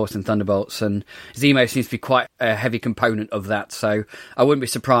crash course in Thunderbolts, and Zemo seems to be quite a heavy component of that, so I wouldn't be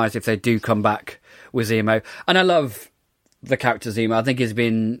surprised if they do come back with Zemo. And I love the character Zemo. I think he's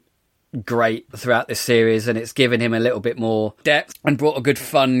been great throughout this series, and it's given him a little bit more depth and brought a good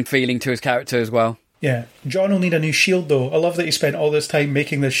fun feeling to his character as well. Yeah. John will need a new shield, though. I love that he spent all this time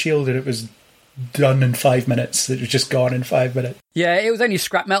making this shield and it was done in 5 minutes. It was just gone in 5 minutes. Yeah, it was only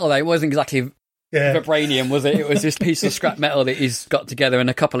scrap metal, though. It wasn't exactly vibranium, was it? It was just a piece of scrap metal that he's got together and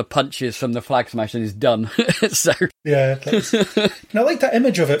a couple of punches from the flag smash and he's done. So yeah. And I like that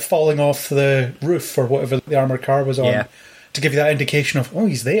image of it falling off the roof or whatever the armoured car was on. Yeah. To give you that indication of, oh,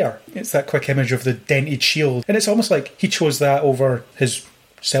 he's there. It's that quick image of the dented shield. And it's almost like he chose that over his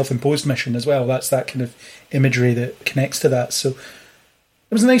self-imposed mission as well. That's that kind of imagery that connects to that. So it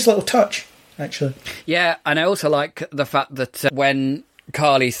was a nice little touch, actually. Yeah, and I also like the fact that when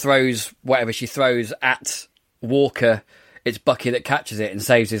Carly throws whatever she throws at Walker, it's Bucky that catches it and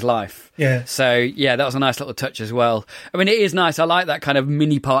saves his life. Yeah. So, yeah, that was a nice little touch as well. I mean, it is nice. I like that kind of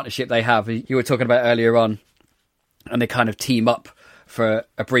mini partnership they have. You were talking about earlier on. And they kind of team up for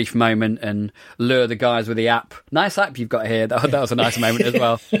a brief moment and lure the guys with the app. Nice app you've got here. That was a nice moment as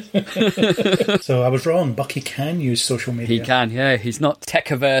well. So I was wrong. Bucky can use social media. He can, yeah. He's not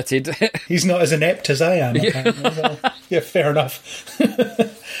tech averted. He's not as inept as I am, apparently. Yeah, fair enough.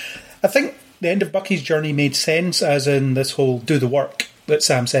 I think the end of Bucky's journey made sense, as in this whole do the work that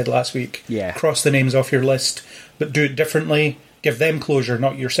Sam said last week. Yeah. Cross the names off your list, but do it differently. Give them closure,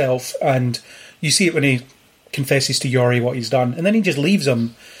 not yourself. And you see it when he confesses to Yori what he's done, and then he just leaves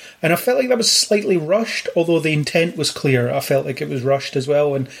him. And I felt like that was slightly rushed, although the intent was clear. I felt like it was rushed as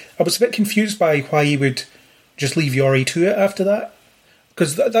well, and I was a bit confused by why he would just leave Yori to it after that,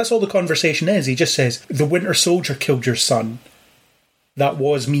 because that's all the conversation is. He just says, the Winter Soldier killed your son. That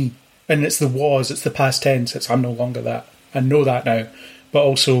was me. And it's the past tense. It's I'm no longer that. I know that now. But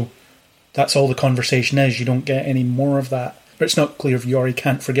also, that's all the conversation is. You don't get any more of that. But it's not clear if Yori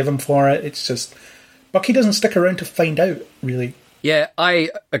can't forgive him for it. It's just Bucky doesn't stick around to find out, really. Yeah,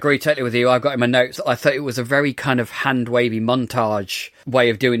 I agree totally with you. I've got in my notes, I thought it was a very kind of hand-wavy montage way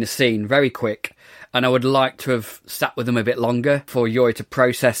of doing the scene, very quick. And I would like to have sat with them a bit longer for Yori to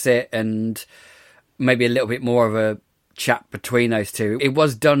process it and maybe a little bit more of a chat between those two. It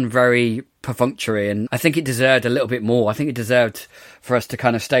was done very perfunctory, and I think it deserved a little bit more. I think it deserved for us to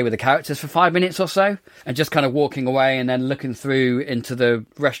kind of stay with the characters for 5 minutes or so, and just kind of walking away and then looking through into the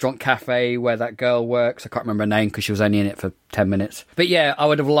restaurant cafe where that girl works. I can't remember her name because she was only in it for 10 minutes. But yeah, I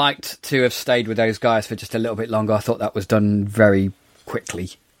would have liked to have stayed with those guys for just a little bit longer. I thought that was done very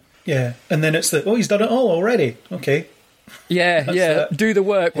quickly. Yeah, and then it's he's done it all already. Okay. Yeah, That's do the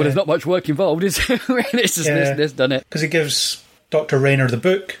work. Well, there's not much work involved, is there? It's just this done it. Because he gives Dr. Rayner the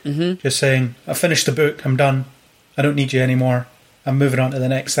book, just saying, I finished the book, I'm done, I don't need you anymore, I'm moving on to the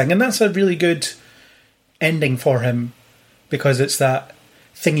next thing. And that's a really good ending for him, because it's that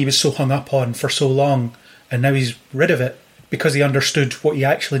thing he was so hung up on for so long, and now he's rid of it, because he understood what he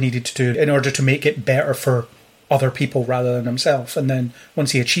actually needed to do in order to make it better for other people rather than himself. And then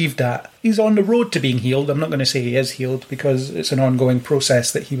once he achieved that, he's on the road to being healed. I'm not going to say he is healed, because it's an ongoing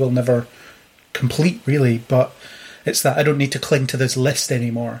process that he will never complete, really, but it's that I don't need to cling to this list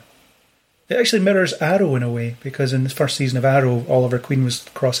anymore. It actually mirrors Arrow in a way, because in the first season of Arrow, Oliver Queen was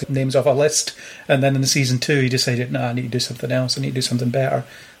crossing names off a list, and then in season 2 he decided, nah, I need to do something else, I need to do something better,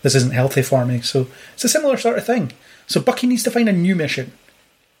 this isn't healthy for me. So it's a similar sort of thing. So Bucky needs to find a new mission.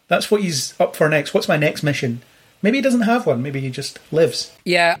 That's what he's up for next. What's my next mission? Maybe he doesn't have one. Maybe he just lives.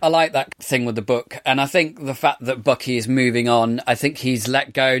 Yeah, I like that thing with the book. And I think the fact that Bucky is moving on, I think he's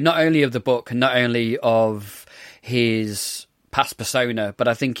let go not only of the book and not only of his past persona, but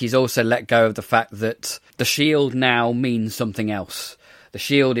I think he's also let go of the fact that the shield now means something else. The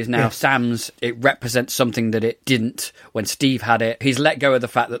shield is now Sam's. It represents something that it didn't when Steve had it. He's let go of the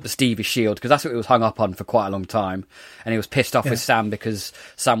fact that the Steve is shield, because that's what he was hung up on for quite a long time. And he was pissed off with Sam because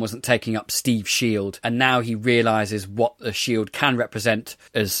Sam wasn't taking up Steve's shield. And now he realises what the shield can represent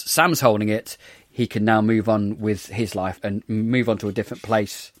as Sam's holding it. He can now move on with his life and move on to a different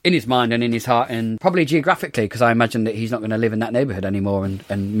place in his mind and in his heart, and probably geographically, because I imagine that he's not going to live in that neighbourhood anymore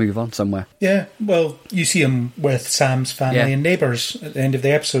and move on somewhere. Yeah, well, you see him with Sam's family and neighbours at the end of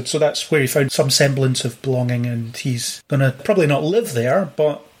the episode, so that's where he found some semblance of belonging, and he's going to probably not live there,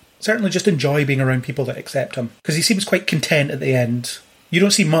 but certainly just enjoy being around people that accept him, because he seems quite content at the end You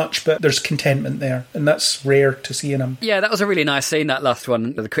don't see much, but there's contentment there, and that's rare to see in him. Yeah, that was a really nice scene, that last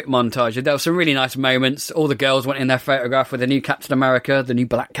one, the quick montage. There were some really nice moments. All the girls wanting their photograph with the new Captain America, the new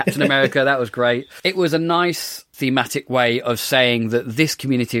black Captain America. That was great. It was a nice thematic way of saying that this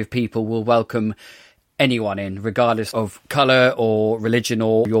community of people will welcome anyone in, regardless of colour or religion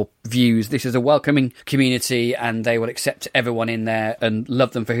or your views. This is a welcoming community, and they will accept everyone in there and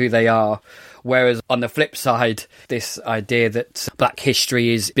love them for who they are. Whereas on the flip side, this idea that black history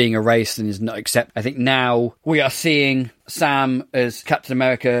is being erased and is not accepted. I think now we are seeing Sam as Captain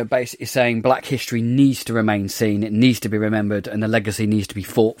America basically saying black history needs to remain seen, it needs to be remembered, and the legacy needs to be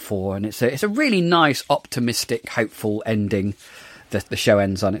fought for. And it's a really nice, optimistic, hopeful ending that the show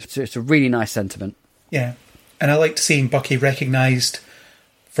ends on. It's a really nice sentiment. Yeah, and I liked seeing Bucky recognised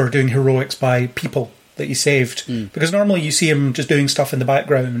for doing heroics by people that he saved. Because normally you see him just doing stuff in the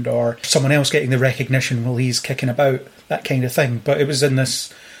background or someone else getting the recognition while he's kicking about, that kind of thing. But it was in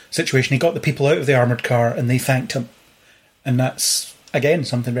this situation, he got the people out of the armoured car and they thanked him. And that's, again,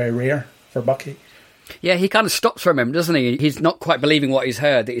 something very rare for Bucky. Yeah, he kind of stops for a moment, doesn't he? He's not quite believing what he's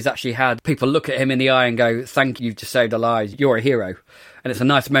heard, that he's actually had people look at him in the eye and go, thank you, you've just saved our lives, you're a hero. And it's a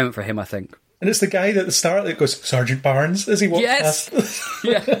nice moment for him, I think. And it's the guy at the start that goes, Sergeant Barnes, as he walks past.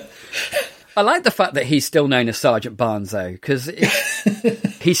 Yeah. I like the fact that he's still known as Sergeant Barnes, though, because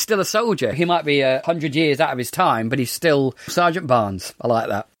he's still a soldier. He might be 100 years out of his time, but he's still Sergeant Barnes. I like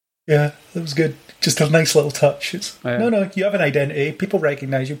that. Yeah, that was good. Just a nice little touch. No, you have an identity. People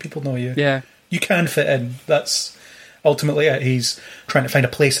recognise you. People know you. Yeah. You can fit in. That's ultimately it. He's trying to find a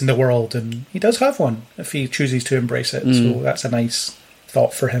place in the world, and he does have one if he chooses to embrace it. So that's a nice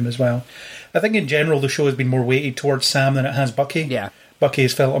thought for him as well. I think in general the show has been more weighted towards Sam than it has Bucky. Yeah. Bucky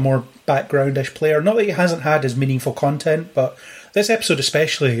has felt a more backgroundish player. Not that he hasn't had his meaningful content, but this episode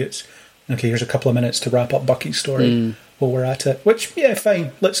especially, it's, okay, here's a couple of minutes to wrap up Bucky's story while we're at it. Which, yeah,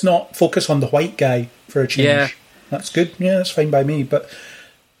 fine. Let's not focus on the white guy for a change. Yeah. That's good. Yeah, that's fine by me. But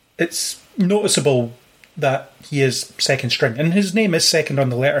it's noticeable that he is second string. And his name is second on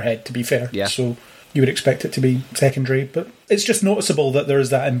the letterhead, to be fair. Yeah. So you would expect it to be secondary, but it's just noticeable that there is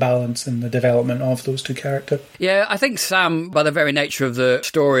that imbalance in the development of those two characters. Yeah, I think Sam, by the very nature of the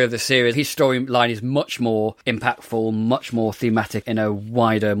story of the series, his storyline is much more impactful, much more thematic in a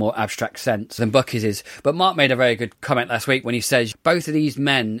wider, more abstract sense than Bucky's is. But Mark made a very good comment last week when he says both of these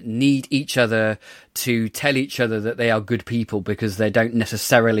men need each other to tell each other that they are good people because they don't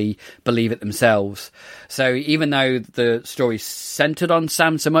necessarily believe it themselves. So even though the story's centred on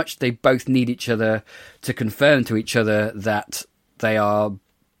Sam so much, they both need each other to confirm to each other that they are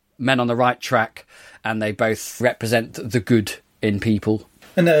men on the right track and they both represent the good in people.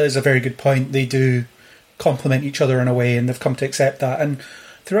 And that is a very good point. They do complement each other in a way, and they've come to accept that. And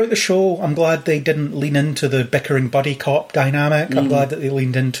throughout the show, I'm glad they didn't lean into the bickering buddy cop dynamic. I'm glad that they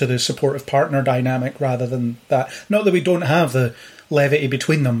leaned into the supportive partner dynamic rather than that. Not that we don't have the levity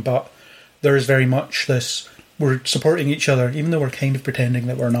between them, but there is very much this, we're supporting each other, even though we're kind of pretending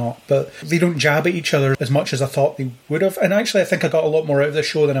that we're not. But they don't jab at each other as much as I thought they would have. And actually, I think I got a lot more out of this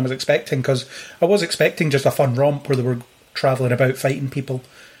show than I was expecting, because I was expecting just a fun romp where they were travelling about fighting people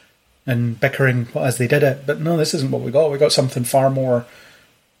and bickering as they did it. But no, this isn't what we got. We got something far more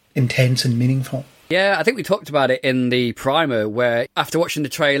intense and meaningful. Yeah, I think we talked about it in the primer, where after watching the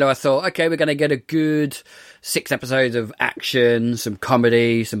trailer, I thought, okay, we're going to get a good 6 episodes of action, some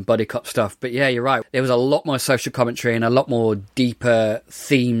comedy, some buddy cop stuff. But yeah, you're right. There was a lot more social commentary and a lot more deeper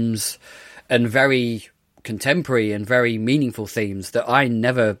themes and very contemporary and very meaningful themes that I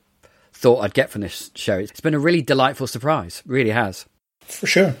never thought I'd get from this show. It's been a really delightful surprise. It really has. For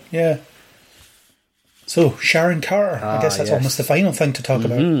sure, yeah. So, Sharon Carter. I guess that's almost the final thing to talk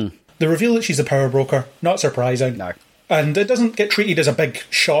about. The reveal that she's a power broker, not surprising. No. And it doesn't get treated as a big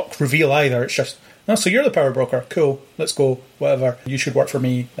shock reveal either. It's just, oh, so you're the power broker. Cool, let's go, whatever. You should work for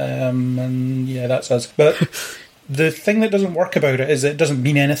me. And yeah, that's us. But the thing that doesn't work about it is it doesn't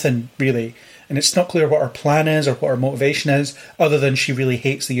mean anything, really. And it's not clear what her plan is or what her motivation is, other than she really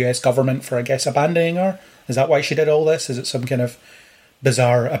hates the US government for, I guess, abandoning her. Is that why she did all this? Is it some kind of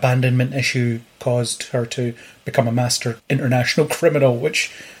bizarre abandonment issue caused her to become a master international criminal,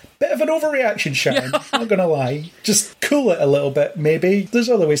 which... bit of an overreaction, Sharon. Not going to lie. Just cool it a little bit, maybe. There's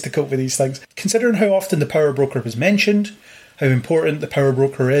other ways to cope with these things. Considering how often the power broker was mentioned, how important the power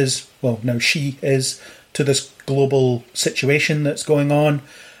broker is, well, now she is, to this global situation that's going on,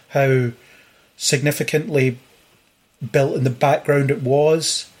 how significantly built in the background it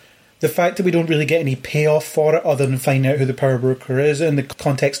was, the fact that we don't really get any payoff for it other than finding out who the power broker is in the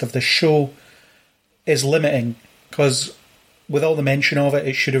context of the show is limiting, because with all the mention of it,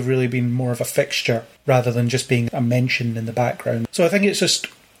 it should have really been more of a fixture rather than just being a mention in the background. So I think it's just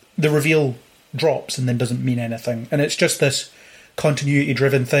the reveal drops and then doesn't mean anything. And it's just this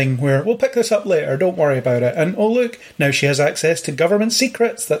continuity-driven thing where we'll pick this up later, don't worry about it. And, oh look, now she has access to government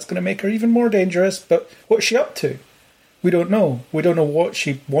secrets. That's going to make her even more dangerous. But what's she up to? We don't know. We don't know what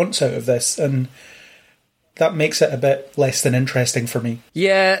she wants out of this. And that makes it a bit less than interesting for me.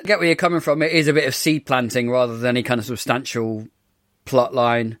 Yeah, I get where you're coming from. It is a bit of seed planting rather than any kind of substantial plot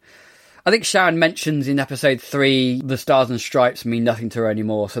line. I think Sharon mentions in episode 3, the Stars and Stripes mean nothing to her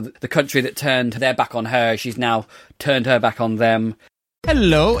anymore. So the country that turned their back on her, she's now turned her back on them.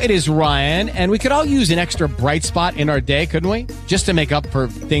 Hello, it is Ryan, and we could all use an extra bright spot in our day, couldn't we? Just to make up for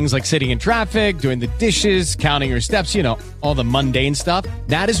things like sitting in traffic, doing the dishes, counting your steps, you know, all the mundane stuff.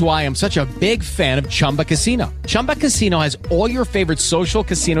 That is why I'm such a big fan of Chumba Casino. Chumba Casino has all your favorite social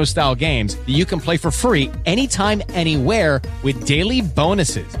casino-style games that you can play for free anytime, anywhere with daily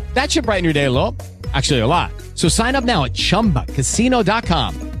bonuses. That should brighten your day a little. Actually, a lot. So sign up now at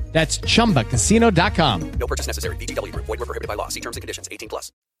ChumbaCasino.com. That's ChumbaCasino.com. No purchase necessary. VGW Group. Void where prohibited by law. See terms and conditions. 18+.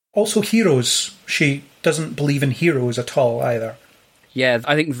 Also, heroes. She doesn't believe in heroes at all either. Yeah,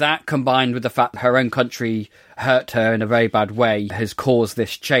 I think that combined with the fact that her own country hurt her in a very bad way has caused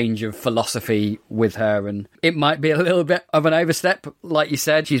this change of philosophy with her. And it might be a little bit of an overstep. Like you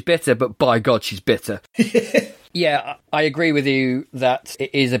said, she's bitter, but by God, she's bitter. Yeah, I agree with you that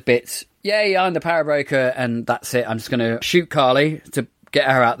it is a bit, yeah, I'm the power broker and that's it. I'm just going to shoot Carly to get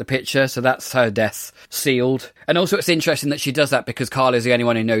her out the picture, so that's her death sealed. And also it's interesting that she does that because Carly's the only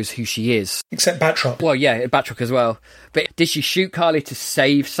one who knows who she is. Except Batroc. Well, yeah, Batroc as well. But did she shoot Carly to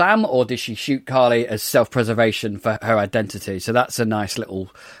save Sam, or did she shoot Carly as self-preservation for her identity? So that's a nice little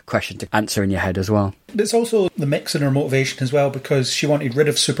question to answer in your head as well. It's also the mix in her motivation as well, because she wanted rid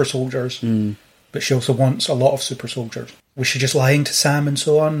of super soldiers, but she also wants a lot of super soldiers. Was she just lying to Sam and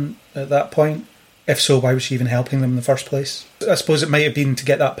so on at that point? If so, why was she even helping them in the first place? I suppose it might have been to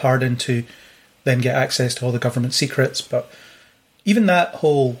get that pardon to then get access to all the government secrets, but even that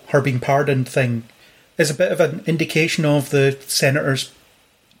whole her being pardoned thing is a bit of an indication of the senator's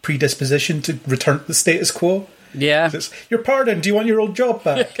predisposition to return to the status quo. Yeah. You're pardoned, do you want your old job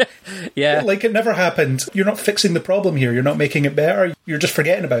back? Yeah. Like it never happened. You're not fixing the problem here, you're not making it better, you're just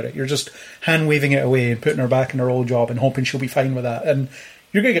forgetting about it. You're just hand-waving it away and putting her back in her old job and hoping she'll be fine with that. And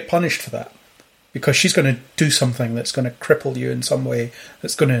you're going to get punished for that. Because she's going to do something that's going to cripple you in some way,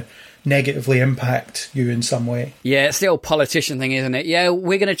 that's going to negatively impact you in some way. Yeah, it's the old politician thing, isn't it? Yeah,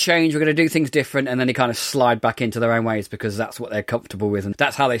 we're going to change, we're going to do things different, and then they kind of slide back into their own ways because that's what they're comfortable with, and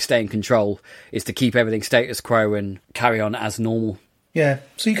that's how they stay in control, is to keep everything status quo and carry on as normal. Yeah,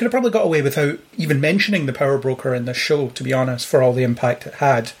 so you could have probably got away without even mentioning the power broker in the show, to be honest, for all the impact it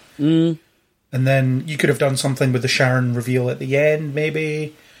had. And then you could have done something with the Sharon reveal at the end,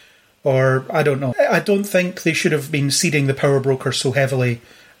 maybe. Or, I don't know. I don't think they should have been seeding the power broker so heavily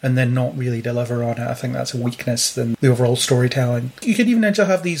and then not really deliver on it. I think that's a weakness in the overall storytelling. You could even just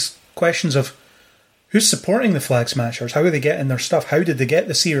have these questions of who's supporting the Flag Smashers? How are they getting their stuff? How did they get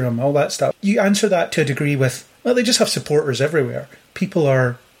the serum? All that stuff. You answer that to a degree with, well, they just have supporters everywhere. People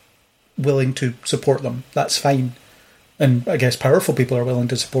are willing to support them. That's fine. And I guess powerful people are willing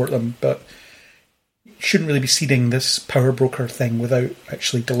to support them, but shouldn't really be seeding this power broker thing without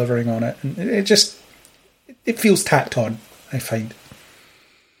actually delivering on it. And it feels tacked on, I find.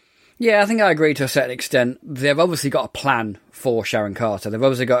 Yeah, I think I agree to a certain extent. They've obviously got a plan for Sharon Carter. They've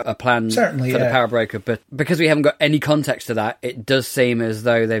obviously got a plan for the power broker, but because we haven't got any context to that, it does seem as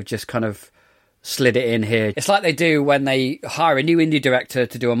though they've just kind of slid it in here. It's like they do when they hire a new indie director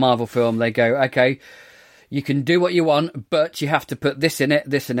to do a Marvel film. They go, okay, you can do what you want, but you have to put this in it,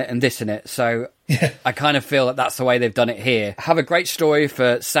 and this in it. So yeah. I kind of feel that that's the way they've done it here. Have a great story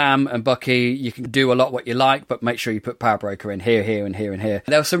for Sam and Bucky. You can do a lot what you like, but make sure you put Power Broker in here, and here, and here.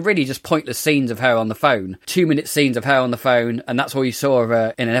 There were some really just pointless scenes of her on the phone. 2-minute scenes of her on the phone, and that's all you saw of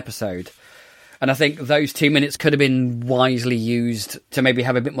her in an episode. And I think those 2 minutes could have been wisely used to maybe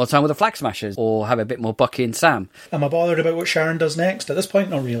have a bit more time with the Flag Smashers, or have a bit more Bucky and Sam. Am I bothered about what Sharon does next? At this point,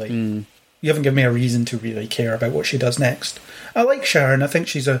 not really. You haven't given me a reason to really care about what she does next. I like Sharon. I think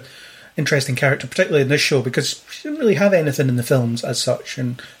she's a interesting character, particularly in this show, because she didn't really have anything in the films as such,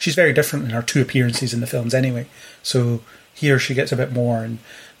 and she's very different in her 2 appearances in the films anyway. So here she gets a bit more, and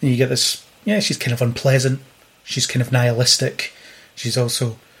then you get this, she's kind of unpleasant, she's kind of nihilistic, she's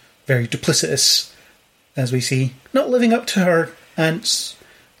also very duplicitous, as we see. Not living up to her aunt's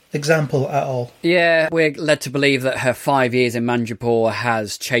example at all. Yeah, we're led to believe that her 5 years in Mandrapore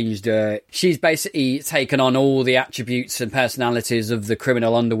has changed her. She's basically taken on all the attributes and personalities of the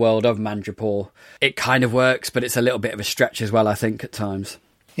criminal underworld of Mandrapore. It kind of works, but it's a little bit of a stretch as well, I think, at times.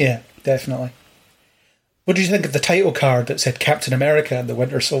 Yeah, definitely. What did you think of the title card that said Captain America and the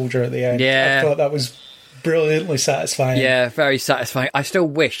Winter Soldier at the end? Yeah. I thought that was brilliantly satisfying. Yeah, very satisfying. I still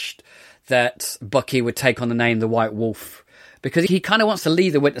wished that Bucky would take on the name the White Wolf, because he kind of wants to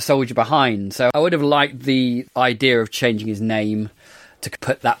leave the Winter Soldier behind. So I would have liked the idea of changing his name to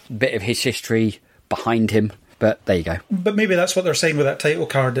put that bit of his history behind him. But there you go. But maybe that's what they're saying with that title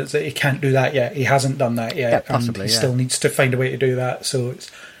card, is that he can't do that yet. He hasn't done that yet. Yeah, possibly, and he still needs to find a way to do that. So it's,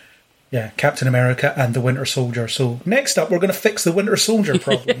 yeah, Captain America and the Winter Soldier. So next up, we're going to fix the Winter Soldier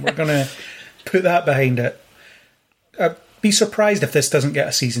problem. We're going to put that behind it. I'd be surprised if this doesn't get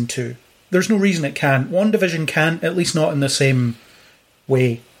a season 2. There's no reason it can't. WandaVision can't, at least not in the same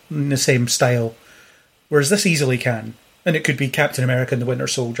way, in the same style. Whereas this easily can. And it could be Captain America and the Winter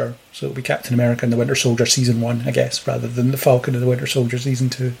Soldier. So it'll be Captain America and the Winter Soldier Season 1, I guess, rather than the Falcon and the Winter Soldier Season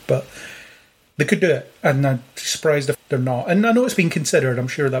 2. But they could do it. And I'd be surprised if they're not. And I know it's been considered. I'm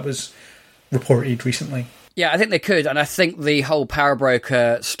sure that was reported recently. Yeah, I think they could, and I think the whole Power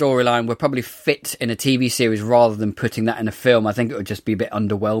Broker storyline would probably fit in a TV series rather than putting that in a film. I think it would just be a bit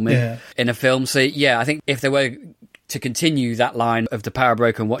underwhelming in a film. So, yeah, I think if they were to continue that line of the Power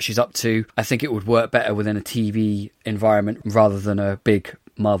Broker and what she's up to, I think it would work better within a TV environment rather than a big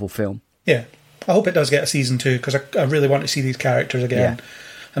Marvel film. Yeah, I hope it does get a season 2, because I really want to see these characters again. Yeah.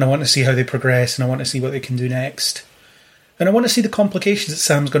 And I want to see how they progress, and I want to see what they can do next. And I want to see the complications that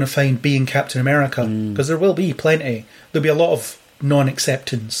Sam's going to find being Captain America, because there will be plenty. There'll be a lot of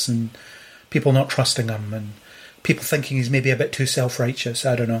non-acceptance and people not trusting him and people thinking he's maybe a bit too self-righteous.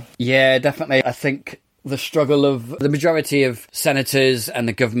 I don't know. Yeah, definitely. I think the struggle of the majority of senators and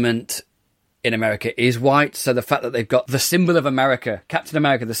the government in America is white, so the fact that they've got the symbol of America, Captain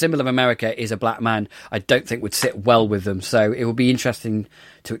America, the symbol of America is a black man, I don't think would sit well with them. So it will be interesting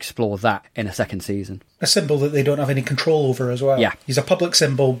to explore that in a second season. A symbol that they don't have any control over as well. Yeah. He's a public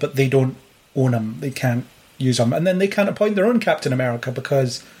symbol, but they don't own him. They can't use him. And then they can't appoint their own Captain America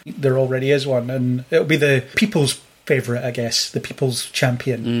because there already is one. And it'll be the people's favourite, I guess. The people's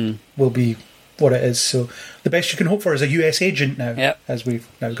champion will be what it is. So the best you can hope for is a US agent now, as we've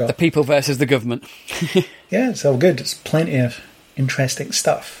now got. The people versus the government. Yeah, it's all good. It's plenty of interesting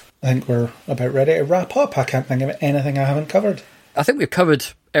stuff. I think we're about ready to wrap up. I can't think of anything I haven't covered. I think we've covered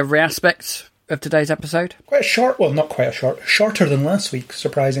every aspect of today's episode. Quite a short, well, not quite a short, shorter than last week,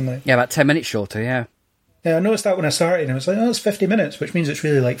 surprisingly. Yeah, about 10 minutes shorter, yeah. Yeah, I noticed that when I started, and I was like, oh, it's 50 minutes, which means it's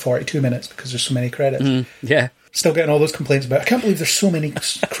really like 42 minutes because there's so many credits. Yeah. Still getting all those complaints about, I can't believe there's so many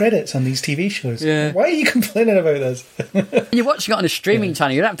credits on these TV shows. Yeah. Why are you complaining about this? You're watching it on a streaming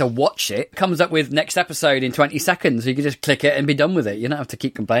channel, you don't have to watch it. It comes up with next episode in 20 seconds. You can just click it and be done with it. You don't have to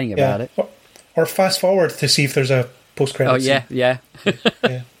keep complaining about it. Or fast forward to see if there's a post-credit scene. Yeah.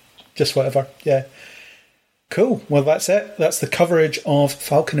 Yeah. Just whatever. Yeah. Cool. Well, that's it. That's the coverage of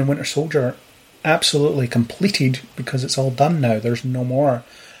Falcon and Winter Soldier. Absolutely completed because it's all done now. There's no more.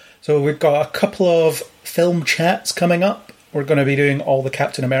 So we've got a couple of film chats coming up. We're going to be doing all the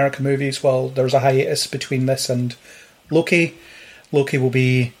Captain America movies while there's a hiatus between this and Loki. Loki will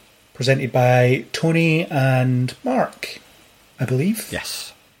be presented by Tony and Mark, I believe.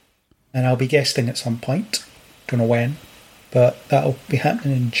 Yes. And I'll be guesting at some point. Don't know when. But that'll be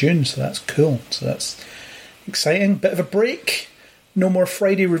happening in June, so that's cool. So that's exciting. Bit of a break. No more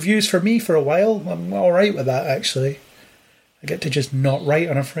Friday reviews for me for a while. I'm alright with that, actually. I get to just not write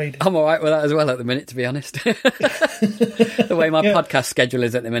on a Friday. I'm alright with that as well at the minute, to be honest. The way my podcast schedule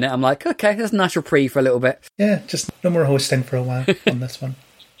is at the minute, I'm like, okay, there's a nice reprieve for a little bit. Yeah, just no more hosting for a while on this one.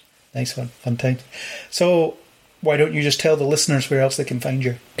 Nice one. Fun times. So, why don't you just tell the listeners where else they can find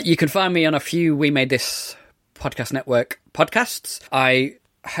you? You can find me on a few We Made This Podcast Network podcasts. I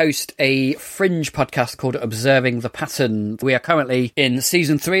host a fringe podcast called Observing the Pattern. We are currently in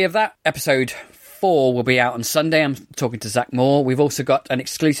season 3 of that. Episode 4 will be out on Sunday. I'm talking to Zach Moore. We've also got an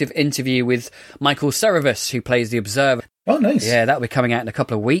exclusive interview with Michael Cerevis, who plays the Observer. Oh, nice. Yeah, that'll be coming out in a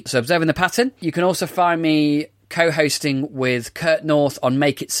couple of weeks. So Observing the Pattern. You can also find me co-hosting with Kurt North on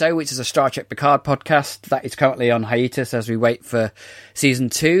Make It So, which is a Star Trek Picard podcast that is currently on hiatus as we wait for season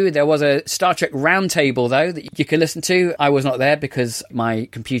 2. There was a Star Trek Roundtable, though, that you can listen to. I was not there because my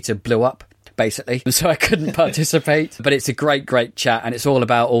computer blew up, basically, so I couldn't participate. But it's a great chat, and it's all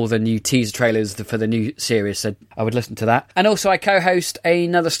about all the new teaser trailers for the new series, so I would listen to that. And also I co-host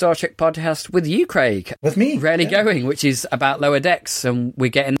another Star Trek podcast with you, Craig. With me. Rarely Going, which is about Lower Decks, and we're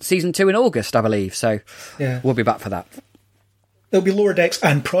getting season 2 in August, I believe, so we'll be back for that. It'll be Lower Decks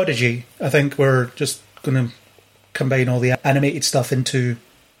and Prodigy. I think we're just going to combine all the animated stuff into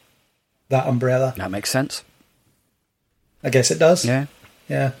that umbrella. That makes sense. I guess it does. Yeah.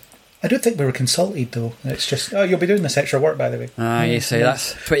 Yeah. I don't think we were consulted, though. It's just, you'll be doing this extra work, by the way. You see,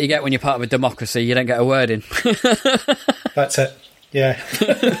 that's what you get when you're part of a democracy. You don't get a word in. That's it. Yeah.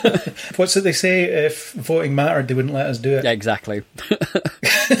 What's it they say? If voting mattered, they wouldn't let us do it. Yeah, exactly.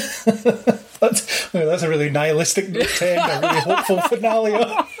 That's a really nihilistic note to end a really hopeful finale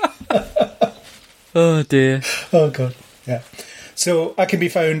on. Oh, dear. Oh, God. Yeah. So I can be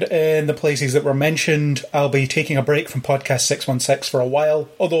found in the places that were mentioned. I'll be taking a break from Podcast 616 for a while,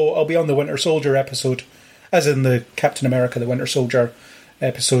 although I'll be on the Winter Soldier episode, as in the Captain America, the Winter Soldier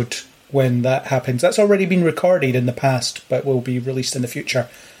episode, when that happens. That's already been recorded in the past, but will be released in the future,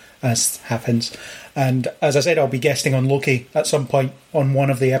 as happens. And as I said, I'll be guesting on Loki at some point on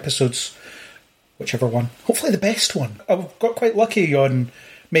one of the episodes, whichever one. Hopefully the best one. I got quite lucky on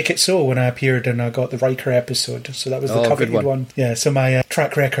Make It So when I appeared and I got the Riker episode, so that was the coveted one. Yeah, so my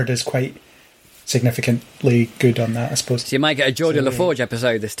track record is quite significantly good on that, I suppose. So you might get a Geordie LaForge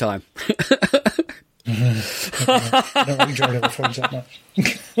episode this time. I don't like Geordie LaForge that much.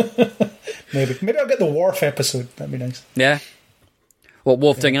 Maybe I'll get the Worf episode. That'd be nice. Yeah. What,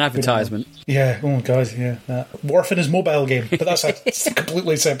 Worf doing an advertisement? Yeah, oh god, yeah. That. Worf in his mobile game, but that's a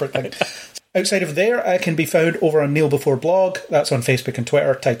completely separate thing. Outside of there, I can be found over on Kneel Before Blog. That's on Facebook and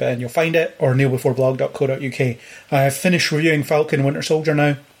Twitter. Type it in, you'll find it. Or kneelbeforeblog.co.uk. I've finished reviewing Falcon Winter Soldier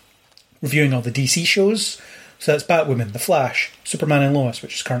now. Reviewing all the DC shows. So that's Batwoman, The Flash, Superman and Lois,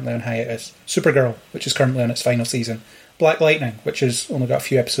 which is currently on hiatus. Supergirl, which is currently on its final season. Black Lightning, which has only got a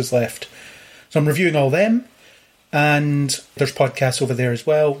few episodes left. So I'm reviewing all them. And there's podcasts over there as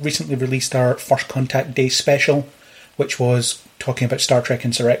well. Recently released our First Contact Day special, which was talking about Star Trek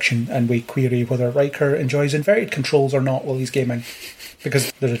Insurrection, and we query whether Riker enjoys inverted controls or not while he's gaming,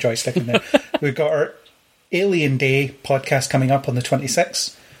 because there's a joystick in there. We've got our Alien Day podcast coming up on the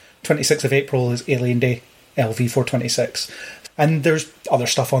 26th. 26th of April is Alien Day, LV426. And there's other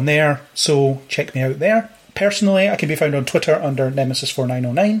stuff on there, so check me out there. Personally, I can be found on Twitter under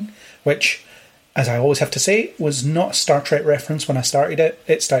Nemesis4909, which, as I always have to say, was not a Star Trek reference when I started it.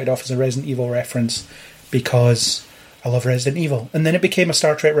 It started off as a Resident Evil reference because I love Resident Evil. And then it became a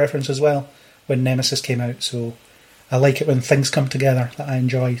Star Trek reference as well when Nemesis came out. So I like it when things come together that I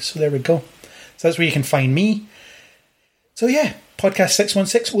enjoy. So there we go. So that's where you can find me. So yeah, Podcast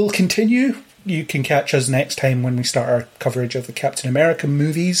 616 will continue. You can catch us next time when we start our coverage of the Captain America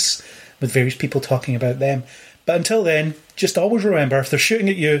movies with various people talking about them. But until then, just always remember, if they're shooting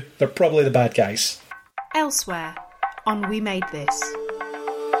at you, they're probably the bad guys. Elsewhere on We Made This.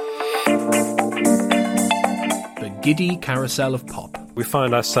 The giddy carousel of pop. We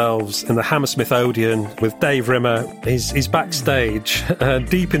find ourselves in the Hammersmith Odeon with Dave Rimmer. He's backstage,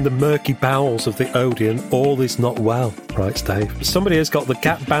 deep in the murky bowels of the Odeon. All is not well, writes Dave. Somebody has got the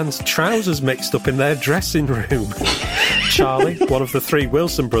Gap band's trousers mixed up in their dressing room. Charlie, one of the three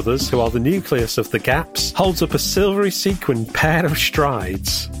Wilson brothers, who are the nucleus of the Gaps, holds up a silvery sequined pair of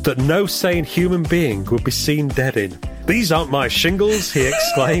strides that no sane human being would be seen dead in. "These aren't my shingles," he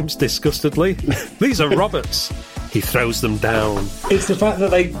exclaims disgustedly. "These are Robert's." He throws them down. It's the fact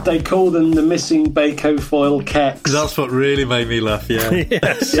that they call them the missing Baco foil kecks. That's what really made me laugh, yeah.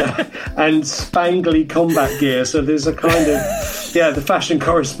 Yes. Yeah. And spangly combat gear, so there's a kind of... Yeah, the fashion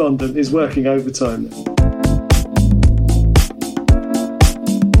correspondent is working overtime.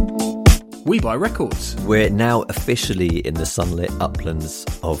 We Buy Records. We're now officially in the sunlit uplands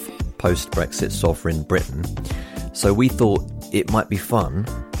of post-Brexit sovereign Britain, so we thought it might be fun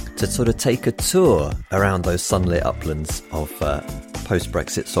to sort of take a tour around those sunlit uplands of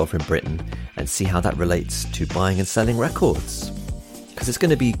post-Brexit sovereign Britain and see how that relates to buying and selling records. Because it's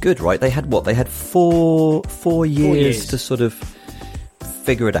going to be good, right? They had what? They had four years to sort of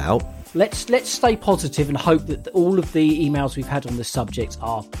figure it out. Let's stay positive and hope that all of the emails we've had on the subject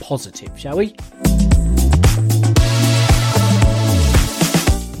are positive, shall we?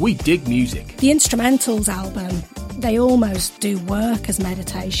 We dig music. The Instrumentals album, they almost do work as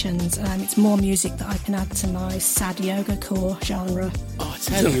meditations. It's more music that I can add to my sad yoga core genre. Oh, I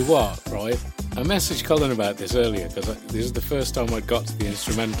tell you what, right? I messaged Colin about this earlier because this is the first time I got to the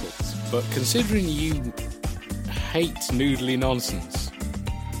Instrumentals. But considering you hate noodly nonsense,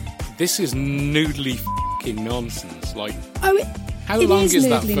 this is noodly f***ing nonsense. Like, how long is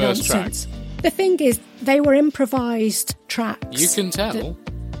that first track? The thing is, they were improvised tracks. You can tell.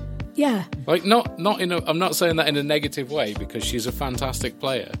 Yeah. Like, not in a... I'm not saying that in a negative way, because she's a fantastic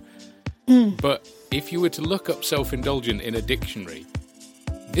player. But if you were to look up self-indulgent in a dictionary,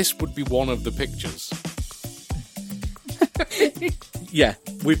 this would be one of the pictures. Yeah,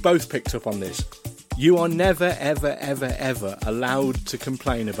 we've both picked up on this. You are never, ever, ever, ever allowed to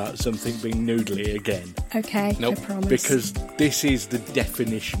complain about something being noodly again. Okay, Nope, I promise. because this is the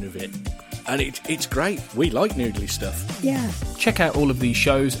definition of it. And it's great. We like noodly stuff. Yeah. Check out all of these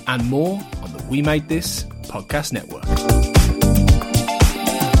shows and more on the We Made This podcast network.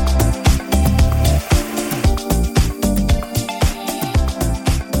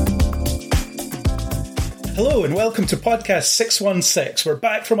 Hello and welcome to Podcast 616. We're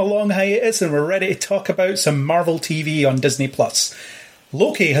back from a long hiatus and we're ready to talk about some Marvel TV on Disney+.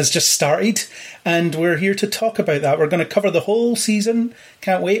 Loki has just started and we're here to talk about that. We're going to cover the whole season.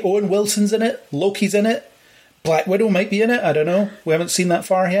 Can't wait. Owen Wilson's in it. Loki's in it. Black Widow might be in it. I don't know. We haven't seen that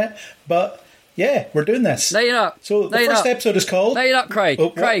far yet. But yeah, we're doing this. No, you're not. So the first episode is called... No, you're not, Craig.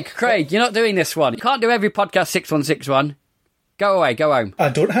 Craig, you're not doing this one. You can't do every Podcast 616 one. Go away, go home. I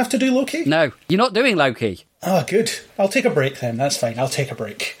don't have to do Loki? No, you're not doing Loki. Oh, good. I'll take a break then. That's fine. I'll take a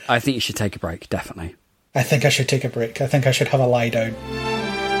break. I think you should take a break, definitely. I think I should take a break. I think I should have a lie down.